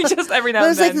just every now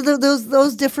and then. It's like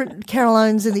those different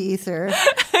Carolines in the ether.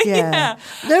 Yeah.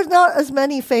 There's not as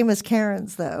many famous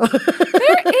Karens, though.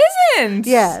 There isn't.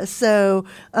 Yeah. So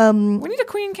we need a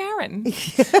Queen Karen.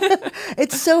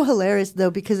 It's so hilarious,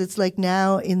 though, because it's like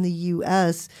now in the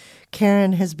U.S.,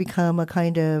 Karen has become a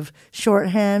kind of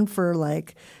shorthand for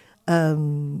like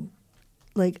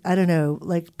I don't know,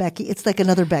 like Becky. It's like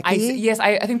another Becky.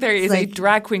 I think there is a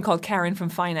drag queen called Karen from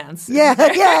Finance. Yeah.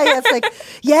 It's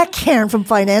like, Karen from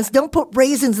Finance. Don't put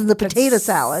raisins in the potato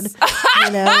salad.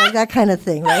 Like that kind of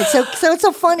thing, right? So it's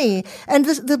so funny. And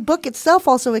the book itself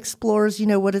also explores,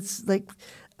 what it's like,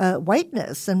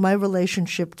 whiteness and my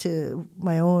relationship to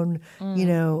my own,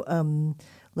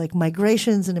 like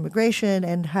migrations and immigration,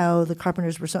 and how the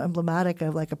Carpenters were so emblematic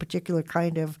of like a particular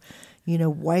kind of,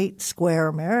 white square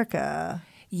America.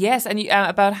 Yes, and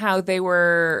about how they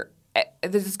were.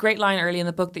 There's this great line early in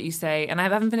the book that you say, and I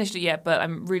haven't finished it yet, but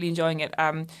I'm really enjoying it,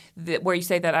 where you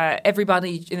say that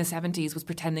everybody in the 70s was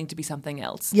pretending to be something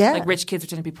else. Yeah. Like rich kids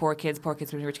pretending to be poor kids pretending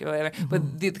to be rich kids, whatever. Mm-hmm.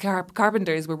 But the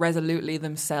Carpenters were resolutely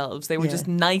themselves. They were just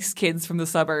nice kids from the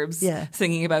suburbs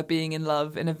singing about being in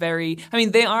love in a very... I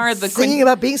mean, they are the... Singing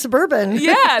about being suburban.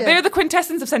 Yeah, they're the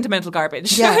quintessence of sentimental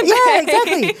garbage. Yeah,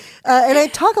 exactly. And I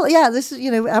talk... this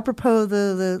is, apropos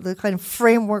the kind of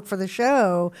framework for the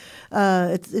show,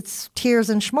 it's tears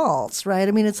and schmaltz, right?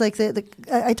 I mean, it's like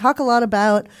I talk a lot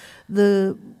about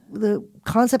the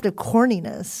concept of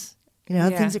corniness.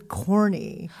 How things are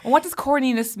corny. And what does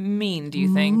corniness mean, do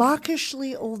you think?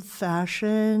 Mawkishly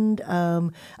old-fashioned.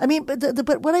 I mean,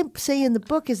 but what I say in the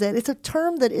book is that it's a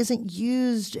term that isn't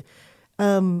used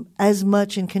as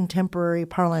much in contemporary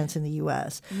parlance in the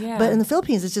U.S. Yeah. But in the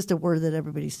Philippines, it's just a word that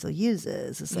everybody still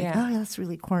uses. It's like, Yeah. oh, yeah, that's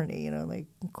really corny, like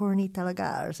corny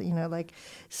talaga, or like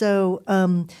so.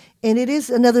 And it is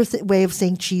another way of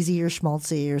saying cheesy or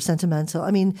schmaltzy or sentimental.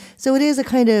 I mean, so it is a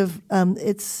kind of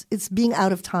it's being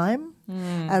out of time,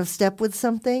 out of step with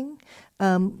something.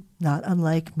 Not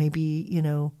unlike maybe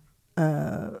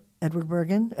Edgar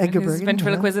Bergen,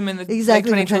 ventriloquism in the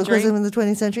exactly 20th century. Ventriloquism in the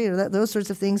 20th century, or those sorts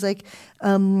of things,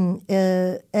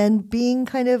 and being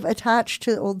kind of attached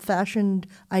to old-fashioned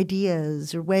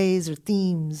ideas or ways or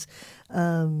themes,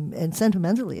 and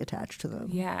sentimentally attached to them.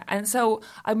 Yeah, and so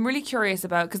I'm really curious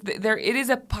about, because it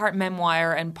is a part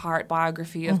memoir and part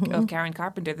biography of Karen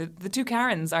Carpenter. The two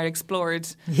Karens are explored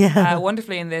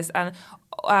wonderfully in this, and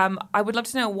I would love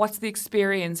to know, what's the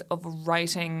experience of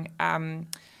writing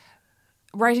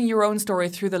your own story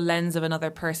through the lens of another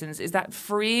person's? Is that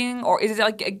freeing, or is it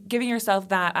like giving yourself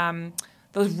that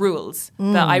those rules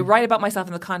that I write about myself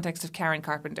in the context of Karen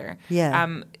Carpenter? Yeah.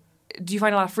 Do you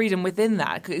find a lot of freedom within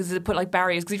that? Is it put like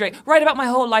barriers? Because you write about my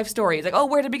whole life story. It's like, oh,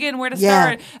 where to begin, where to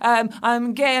start?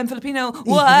 I'm gay, I'm Filipino.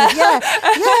 What? yeah,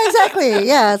 exactly.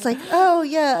 Yeah, it's like, oh,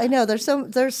 yeah, I know. There's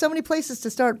so many places to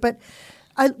start, but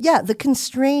the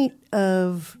constraint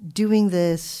of doing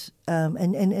this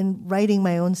and writing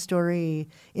my own story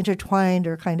intertwined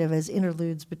or kind of as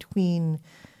interludes between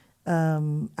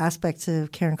aspects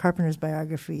of Karen Carpenter's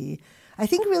biography, I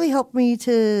think really helped me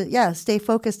to, stay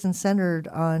focused and centered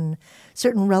on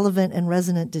certain relevant and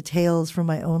resonant details from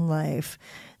my own life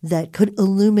that could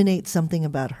illuminate something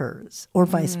about hers, or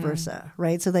vice versa,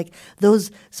 right? So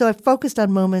so I focused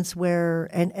on moments where,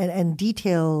 and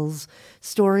details,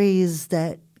 stories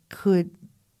that could,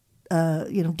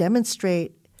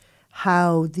 demonstrate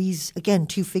how these, again,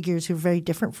 two figures who are very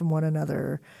different from one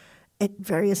another at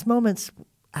various moments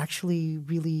actually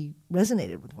really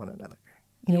resonated with one another.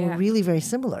 Were really very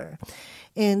similar.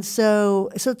 And so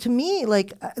to me,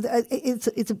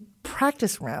 it's a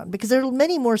practice round, because there are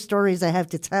many more stories I have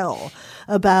to tell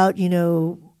about,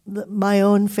 my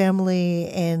own family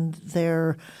and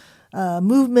their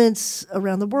movements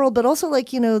around the world, but also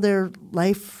their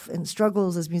life and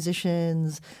struggles as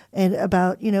musicians, and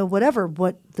about,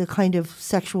 what the kind of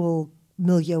sexual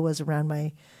milieu was around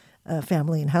my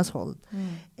family and household.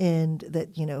 And that,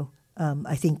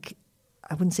 I think,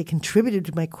 I wouldn't say contributed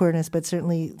to my queerness, but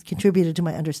certainly contributed to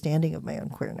my understanding of my own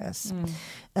queerness.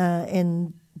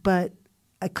 But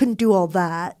I couldn't do all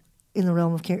that in the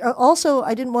realm of Karen. Also,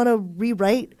 I didn't want to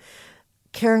rewrite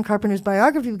Karen Carpenter's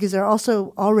biography, because there are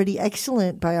also already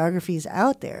excellent biographies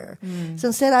out there. So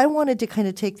instead, I wanted to kind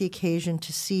of take the occasion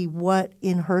to see what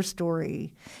in her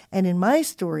story and in my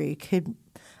story could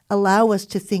allow us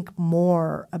to think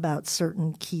more about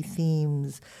certain key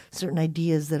themes, certain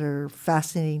ideas that are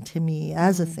fascinating to me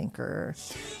as a thinker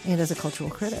and as a cultural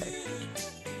critic.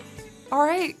 All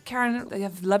right, Karen,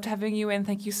 I've loved having you in.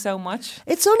 Thank you so much.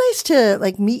 It's so nice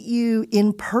to meet you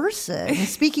in person.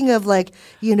 Speaking of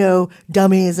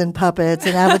dummies and puppets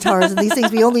and avatars and these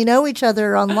things, we only know each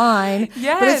other online.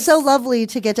 Yes. But it's so lovely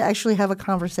to get to actually have a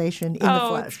conversation in the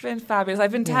flesh. It's been fabulous.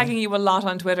 I've been tagging you a lot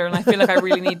on Twitter, and I feel like I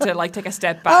really need to take a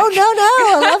step back. Oh, no.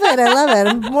 I love it.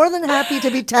 I'm more than happy to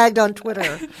be tagged on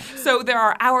Twitter. So there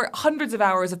are hundreds of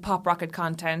hours of Pop Rocket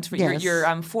content for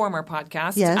your former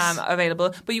podcast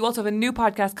available, but you also have a new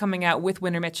podcast coming out with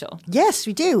Winter Mitchell. Yes,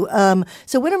 we do.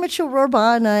 So Winter Mitchell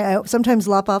Rohrbaugh, and I sometimes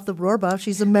lop off the Rohrbaugh.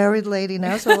 She's a married lady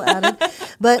now, so we'll add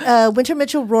it. But Winter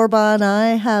Mitchell Rohrbaugh and I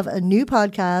have a new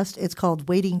podcast. It's called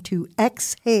Waiting to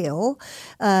Exhale,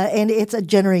 and it's a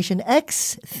Generation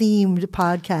X themed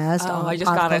podcast on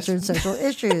pop culture and social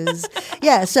issues.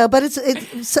 But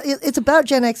it's about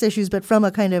Gen X issues, but from a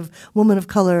kind of woman of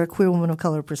color, queer woman of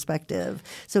color perspective.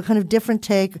 So kind of different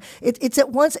take. It's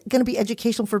at once going to be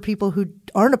educational for people who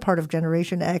aren't a part of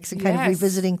Generation X, and kind of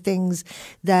revisiting things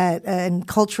that and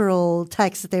cultural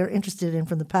texts that they're interested in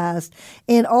from the past.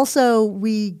 And also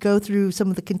we go through some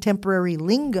of the contemporary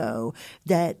lingo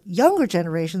that younger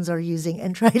generations are using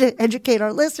and try to educate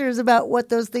our listeners about what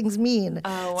those things mean.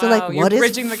 Oh, wow. So what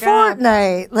is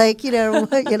Fortnite?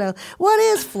 What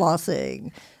is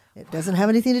flossing? It doesn't have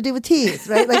anything to do with teeth,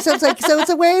 right? So it's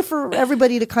a way for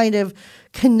everybody to kind of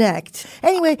connect.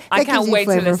 Anyway, I can't wait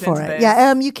to listen for to it. this.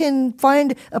 Yeah, you can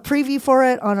find a preview for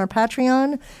it on our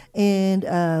Patreon, and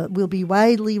we'll be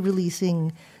widely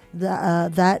releasing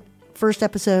that first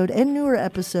episode and newer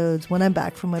episodes when I'm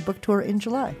back from my book tour in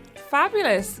July.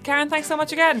 Fabulous. Karen, thanks so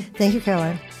much again. Thank you,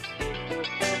 Caroline.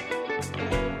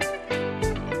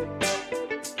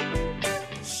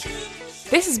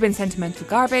 This has been Sentimental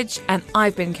Garbage, and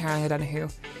I've been Caroline O'Donoghue.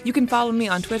 You can follow me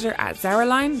on Twitter at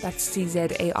Zaroline, that's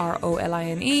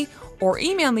CZAROLINE, or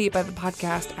email me about the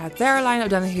podcast at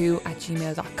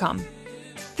sarahlyneodonahue@gmail.com.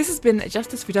 This has been a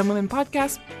Justice for Dumb Women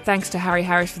podcast. Thanks to Harry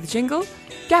Harris for the jingle,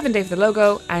 Gavin Day for the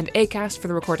logo, and Acast for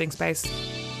the recording space.